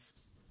is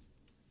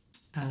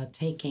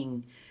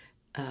taking,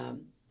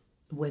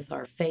 with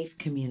our faith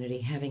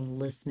community, having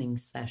listening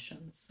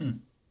sessions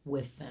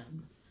with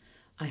them.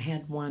 I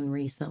had one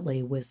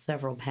recently with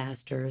several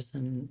pastors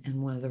and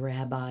one of the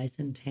rabbis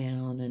in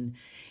town. And,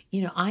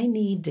 I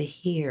need to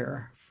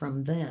hear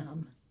from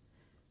them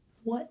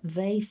what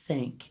they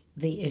think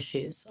the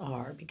issues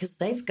are, because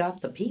they've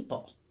got the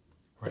people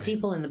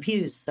in the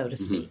pews, so to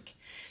speak.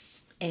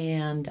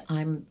 And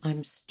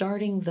I'm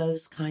starting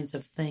those kinds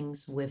of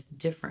things with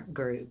different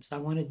groups. I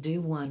want to do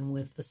one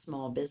with the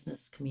small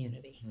business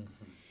community.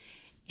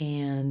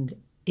 And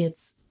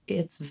it's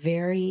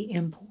very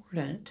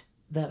important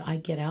that I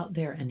get out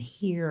there and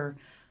hear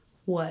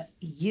what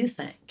you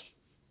think,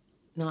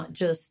 not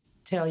just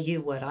tell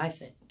you what I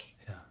think.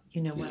 Yeah.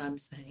 You know what I'm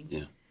saying?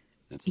 Yeah.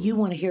 Absolutely. You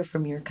want to hear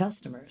from your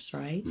customers,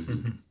 right?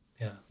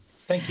 Yeah.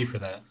 Thank you for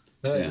that.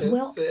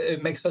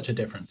 It makes such a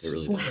difference. It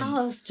really does. How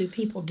else do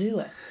people do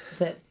it?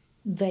 That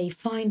they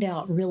find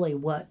out really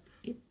what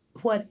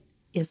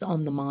is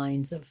on the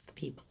minds of the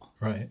people.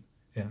 Right.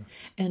 Yeah.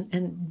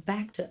 And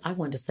back to, I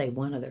wanted to say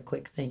one other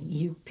quick thing.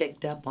 You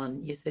picked up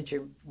on, you said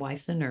your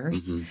wife's a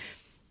nurse.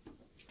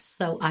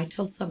 So I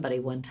told somebody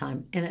one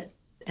time,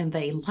 and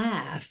they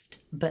laughed,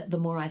 but the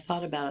more I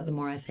thought about it, the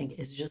more I think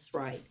it's just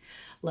right.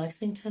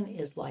 Lexington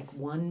is like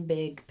one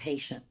big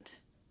patient.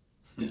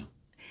 Yeah.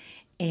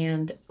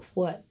 And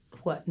what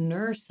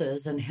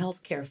nurses and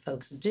healthcare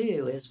folks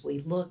do is we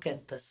look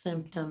at the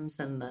symptoms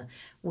and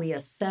we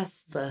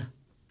assess the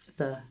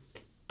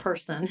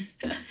person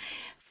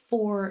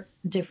for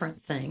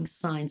different things.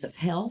 Signs of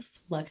health.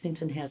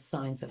 Lexington has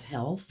signs of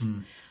health.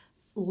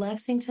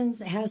 Lexington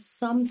has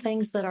some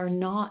things that are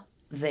not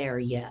there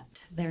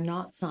yet. They're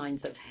not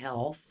signs of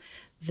health.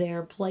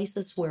 They're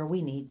places where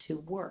we need to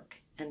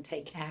work and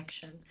take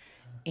action.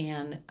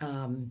 And,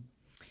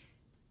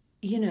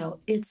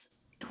 it's,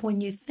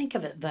 when you think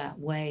of it that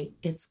way,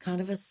 it's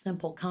kind of a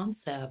simple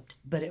concept,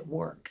 but it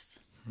works.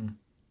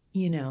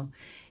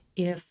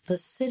 If the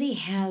city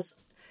has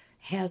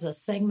a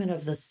segment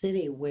of the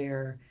city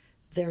where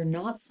they're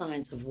not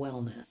signs of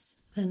wellness,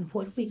 then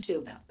what do we do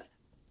about that?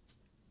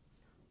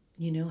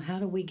 How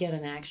do we get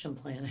an action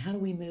plan? How do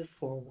we move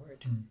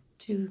forward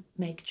to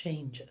make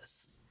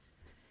changes?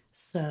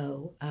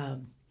 So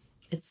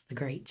it's the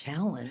great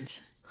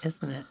challenge,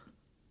 isn't it?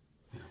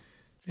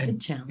 It's a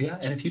good challenge. Yeah,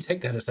 and if you take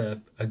that as a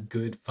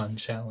good, fun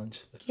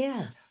challenge.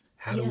 Yes.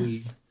 How do we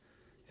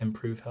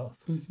improve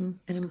health? An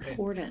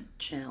important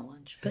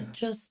challenge. But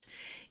just,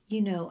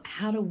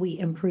 how do we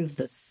improve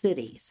the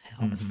city's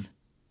health,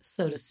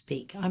 so to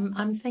speak?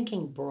 I'm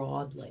thinking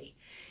broadly.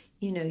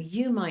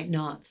 You might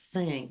not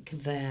think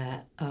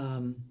that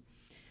a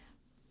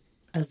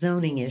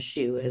zoning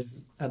issue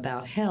is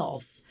about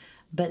health,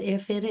 but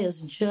if it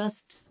is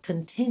just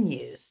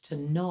continues to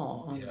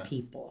gnaw on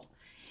people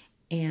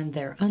and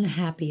they're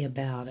unhappy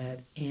about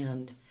it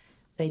and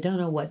they don't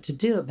know what to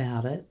do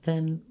about it,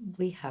 then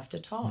we have to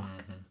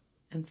talk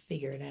and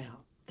figure it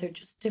out. They're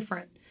just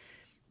different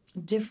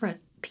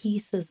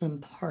pieces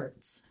and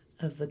parts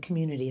of the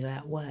community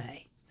that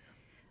way.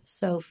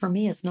 So for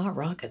me, it's not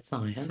rocket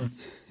science,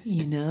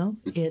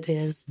 It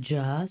is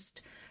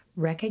just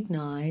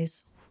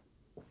recognize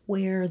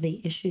where the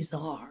issues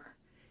are,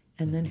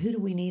 and then who do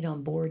we need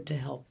on board to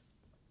help,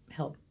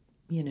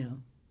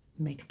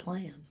 make a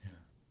plan. Yeah.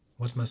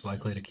 What's most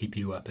likely to keep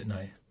you up at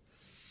night?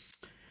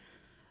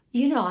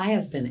 I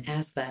have been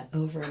asked that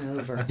over and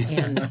over,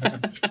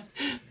 and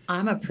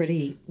I'm a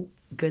pretty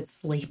good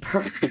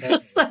sleeper.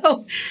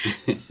 So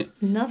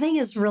nothing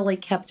has really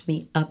kept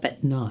me up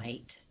at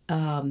night.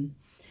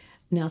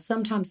 Now,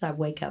 sometimes I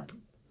wake up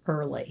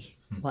early,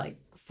 like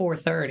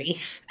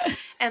 4:30,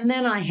 and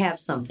then I have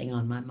something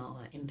on my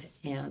mind.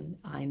 And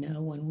I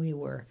know when we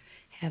were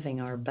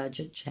having our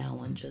budget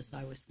challenges,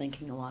 I was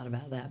thinking a lot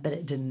about that, but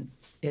it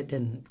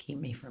didn't keep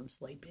me from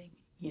sleeping,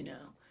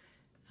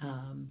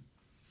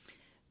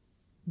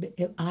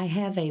 I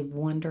have a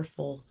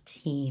wonderful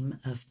team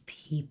of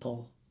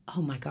people.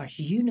 Oh my gosh,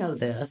 you know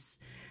this.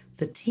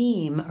 The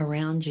team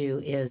around you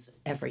is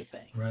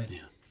everything. Right. Yeah.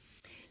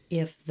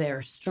 If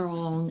they're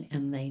strong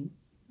and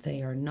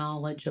they are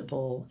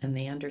knowledgeable and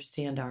they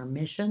understand our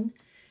mission,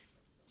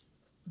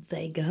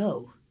 they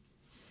go.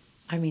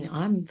 I mean,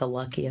 I'm the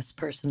luckiest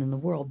person in the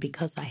world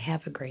because I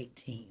have a great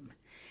team.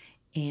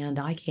 And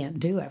I can't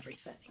do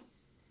everything.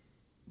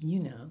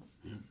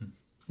 Mm-hmm.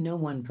 No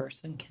one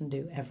person can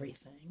do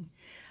everything.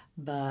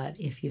 But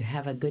if you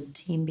have a good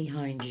team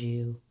behind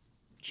you,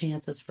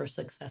 chances for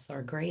success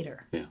are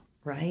greater. Yeah.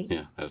 Right?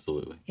 Yeah,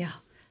 absolutely. Yeah.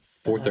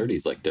 So, 4:30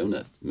 is like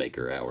donut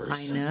maker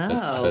hours. I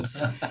know.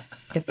 That's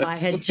if I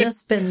had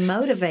just been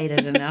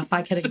motivated enough,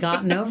 I could have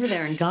gotten over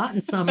there and gotten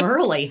some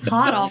early,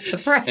 hot off the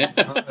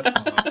press.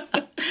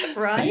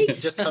 Right?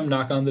 Just come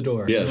knock on the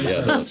door. Yeah.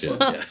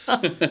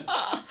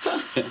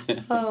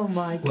 Oh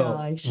my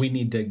gosh. We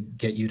need to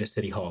get you to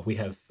City Hall. We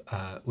have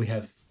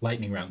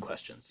lightning round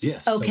questions.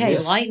 Yes. Okay,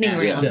 So lightning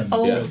round. them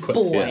Oh real quick.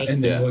 boy.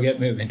 And then we'll get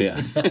moving.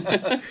 Yeah.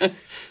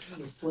 Can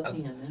you slip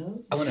me a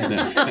note? I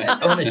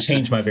want to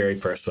change my very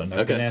first one.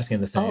 I've been Okay. asking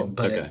the same, Oh.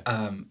 but Okay.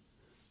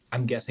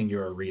 I'm guessing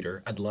you're a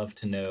reader. I'd love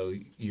to know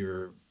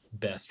your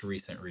best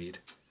recent read.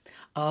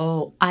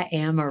 Oh, I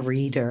am a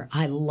reader.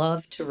 I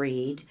love to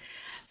read.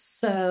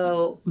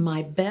 So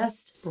my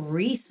best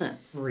recent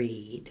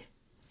read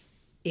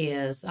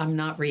is, I'm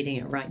not reading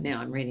it right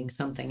now. I'm reading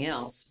something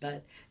else,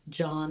 but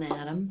John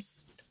Adams.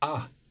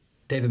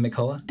 David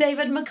McCullough.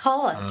 David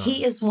McCullough.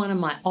 He is one of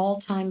my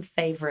all-time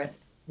favorite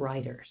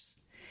writers.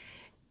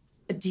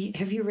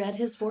 Have you read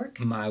his work?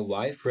 My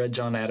wife read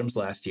John Adams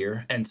last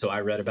year, and so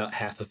I read about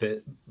half of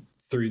it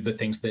through the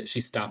things that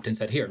she stopped and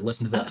said, "Here,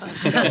 listen to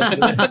this." Listen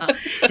to this.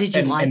 Did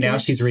you like and it? now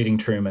she's reading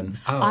Truman.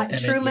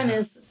 Truman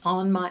is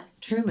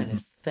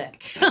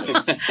thick.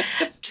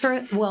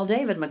 Well,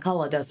 David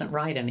McCullough doesn't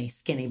write any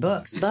skinny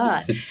books,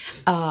 but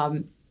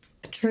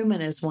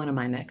Truman is one of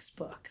my next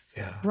books.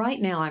 Yeah.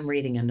 Right now I'm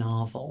reading a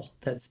novel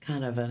that's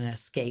kind of an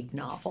escape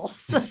novel.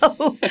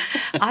 So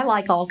I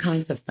like all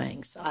kinds of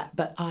things.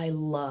 But I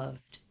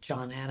loved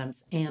John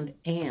Adams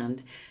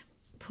and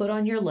put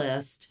on your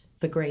list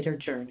The Greater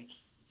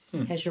Journey.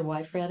 Has your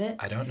wife read it?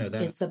 I don't know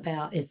that.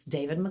 It's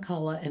David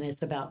McCullough, and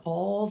it's about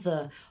all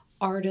the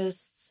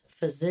artists,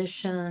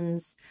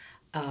 physicians,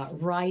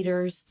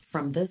 writers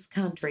from this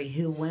country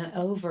who went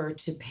over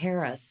to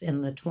Paris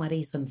in the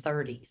 1920s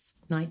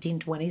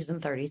and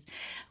 30s,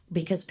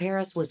 because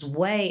Paris was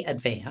way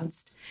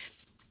advanced,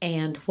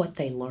 and what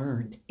they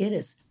learned. It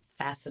is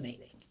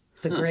fascinating.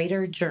 The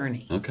Greater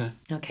Journey.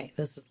 Okay,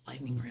 this is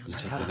lightning round.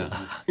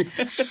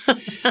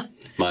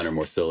 Mine are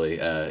more silly.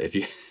 If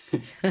you do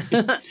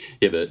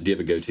you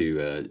ever go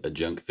to a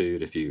junk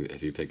food if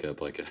you pick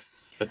up like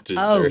a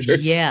dessert? Oh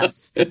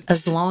yes,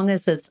 as long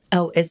as it's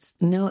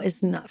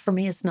not for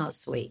me. It's not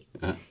sweet.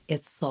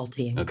 It's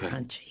salty and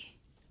crunchy.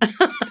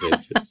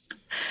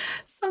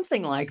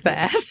 Something like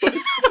that.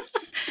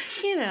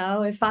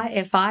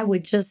 If I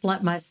would just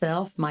let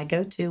myself, my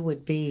go-to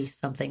would be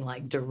something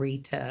like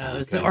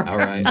Doritos. Okay. Or All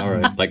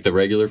right. Like the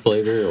regular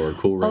flavor or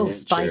Cool Ranch? Oh,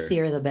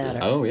 spicier the better.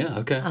 Oh, yeah.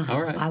 Okay.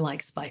 All right. I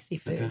like spicy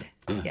food.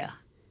 Okay. Yeah.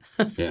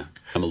 Yeah.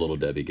 I'm a little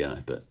Debbie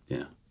guy, but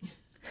yeah.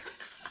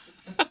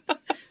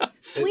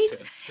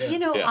 Sweets,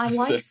 I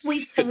like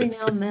sweets every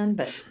now and then,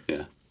 but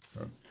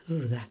ooh,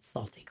 that's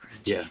salty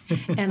crunchy. Yeah.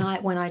 And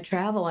when I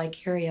travel, I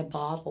carry a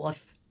bottle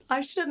of, I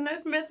shouldn't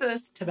admit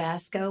this,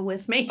 Tabasco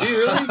with me. Do you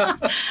really?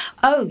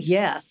 Oh,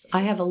 yes.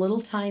 I have a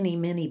little tiny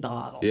mini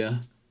bottle. Yeah.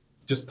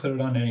 Just put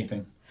it on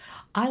anything.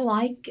 I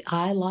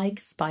like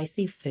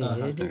spicy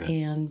food,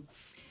 and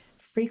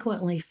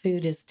frequently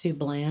food is too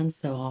bland,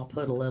 so I'll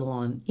put a little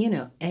on,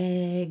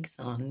 eggs,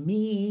 on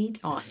meat,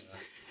 on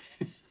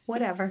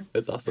whatever.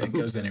 That's awesome. It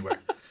goes anywhere.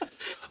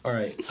 All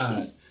right.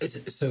 I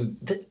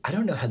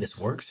don't know how this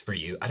works for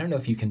you. I don't know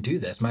if you can do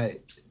this. My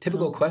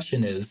typical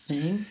question is,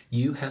 Sing?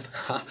 you have...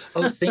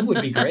 sing would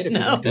be great if you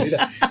could do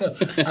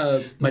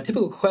that. My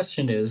typical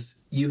question is,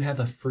 you have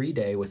a free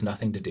day with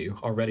nothing to do.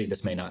 Already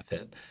this may not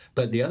fit.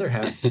 But the other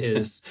half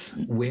is,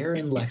 where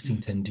in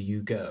Lexington do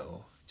you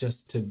go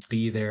just to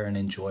be there and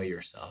enjoy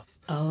yourself?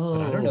 Oh.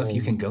 But I don't know if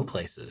you can go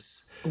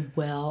places.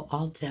 Well,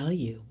 I'll tell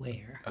you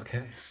where.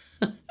 Okay.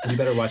 You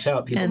better watch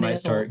out. People might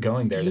start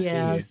going there to see you.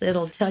 Yes,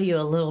 it'll tell you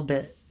a little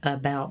bit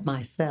about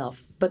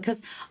myself,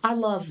 because I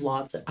love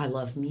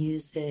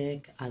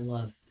music. I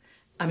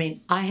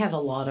have a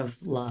lot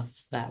of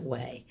loves that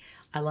way.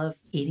 I love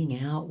eating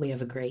out. We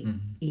have a great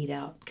eat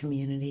out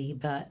community,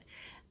 but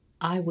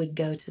I would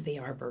go to the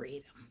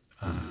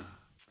Arboretum.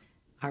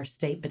 our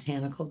state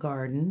botanical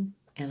garden,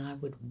 and I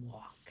would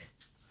walk.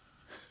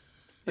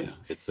 Yeah,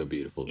 it's so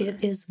beautiful there.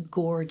 It is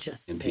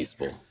gorgeous and there.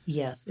 peaceful.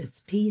 Yes,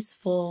 it's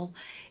peaceful,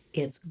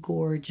 it's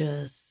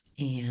gorgeous,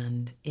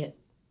 and it,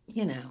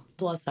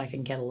 plus I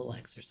can get a little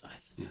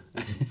exercise. Yeah.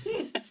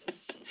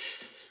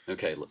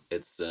 Okay,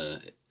 it's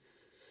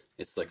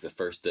like the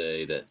first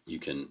day that you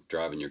can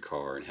drive in your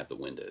car and have the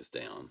windows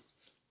down,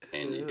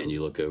 and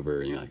you look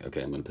over and you're like,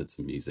 okay, I'm going to put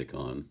some music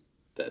on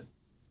that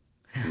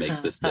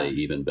makes this day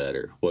even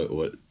better.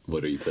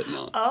 What are you putting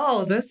on?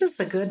 Oh, this is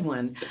a good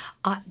one,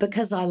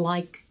 because I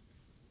like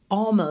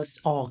almost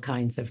all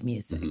kinds of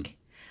music.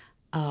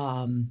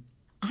 Mm-hmm.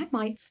 I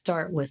might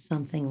start with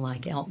something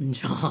like Elton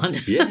John.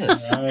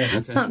 Yes.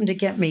 Okay. Something to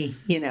get me,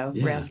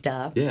 revved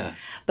up. Yeah.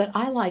 But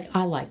I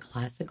like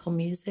classical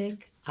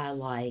music. I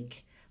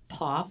like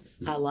pop.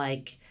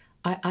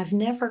 I've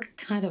never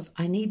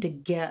I need to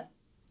get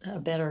a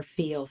better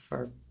feel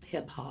for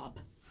hip hop.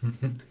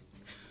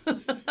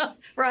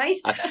 Right?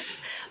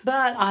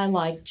 But I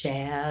like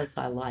jazz.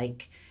 I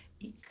like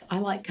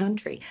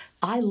country.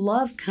 I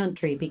love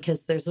country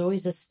because there's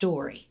always a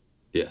story.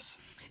 Yes.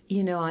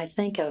 I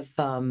think of,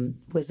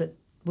 was it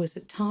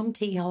Tom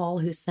T. Hall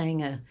who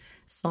sang a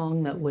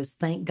song that was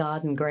 "Thank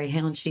God and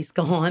Greyhound She's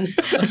Gone,"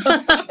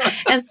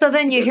 and so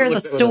then you hear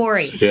the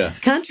story. Yeah.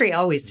 Country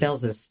always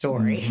tells a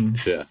story.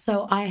 Mm-hmm. Yeah.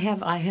 So I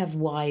have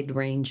wide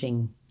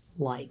ranging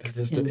likes.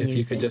 In if music.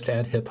 you could just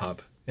add hip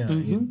hop,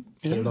 you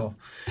hit it all.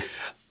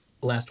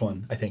 Last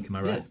one, I think. Am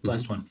I right? Yeah.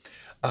 Last one.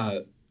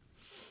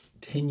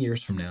 10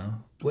 years from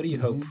now, what do you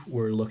hope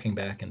we're looking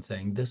back and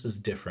saying, this is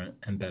different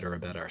and better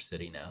about our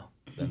city now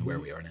than where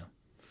we are now?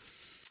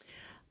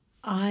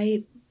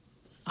 I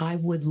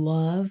would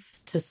love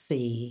to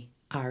see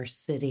our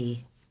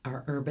city,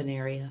 our urban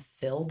area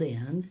filled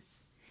in,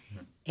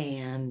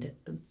 and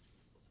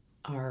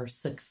our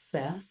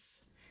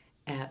success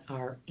at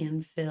our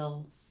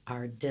infill,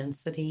 our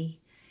density,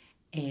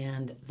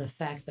 and the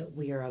fact that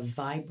we are a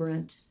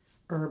vibrant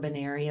urban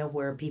area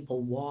where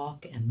people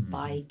walk and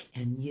bike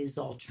and use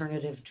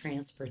alternative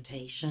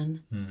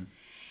transportation,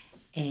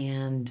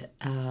 and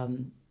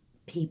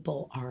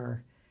people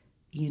are,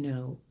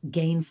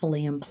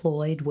 gainfully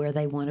employed where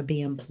they want to be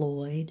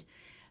employed,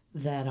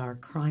 that our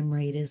crime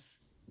rate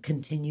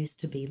continues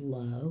to be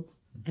low,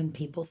 and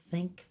people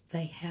think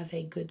they have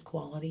a good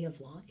quality of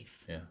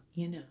life.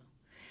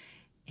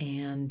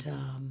 And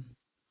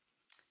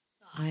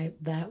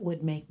that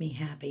would make me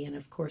happy. And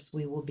of course,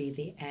 we will be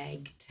the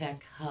ag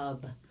tech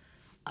hub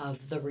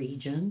of the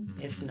region,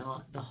 if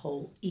not the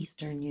whole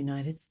eastern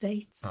United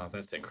States. Oh,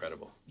 that's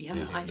incredible. Yeah,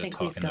 I think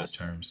we've got those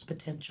terms.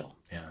 potential.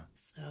 Yeah.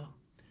 So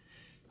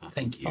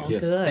thank you. all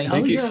good.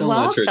 Thank you you're so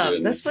welcome. much for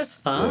doing this this. was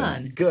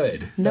fun. Yeah.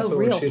 Good. No That's what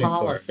we're real shooting for.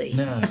 policy.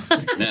 No.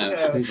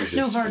 No, these are just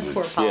No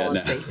hardcore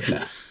policy. Yeah,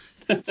 no.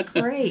 That's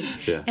great.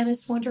 Yeah. And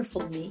it's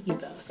wonderful to meet you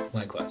both.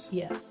 Likewise.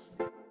 Yes.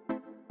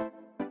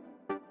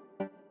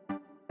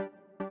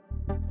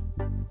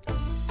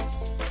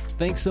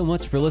 Thanks so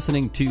much for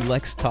listening to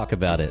Lex Talk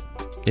About It.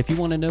 If you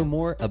want to know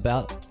more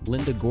about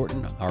Linda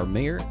Gorton, our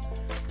mayor,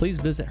 please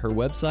visit her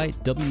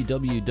website,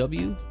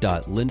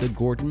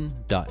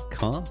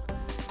 www.lindagorton.com.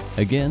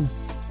 Again,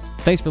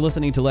 thanks for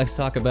listening to Lex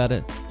Talk About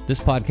It. This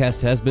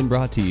podcast has been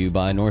brought to you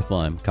by North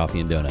Lime Coffee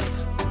and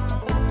Donuts.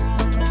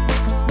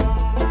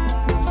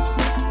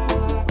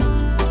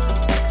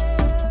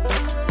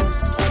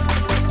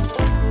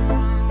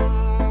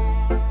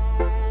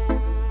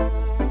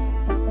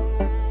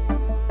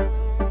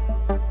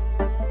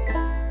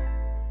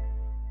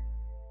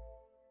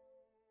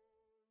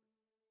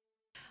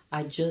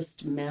 I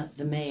just met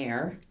the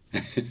mayor.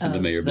 The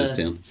mayor of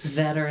Biztown.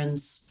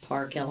 Veterans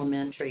Park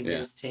Elementary Yeah.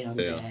 Biztown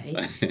Yeah.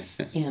 Day.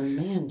 And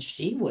man,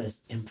 she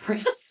was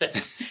impressive.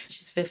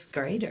 She's fifth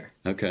grader.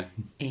 Okay.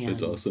 And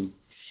That's awesome.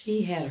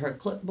 she had her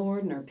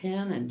clipboard and her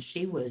pen, and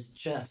she was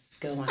just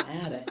going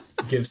at it.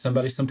 Give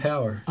somebody some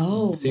power.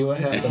 Oh, See what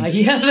happens.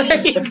 yeah,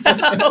 there you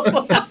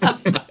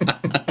go.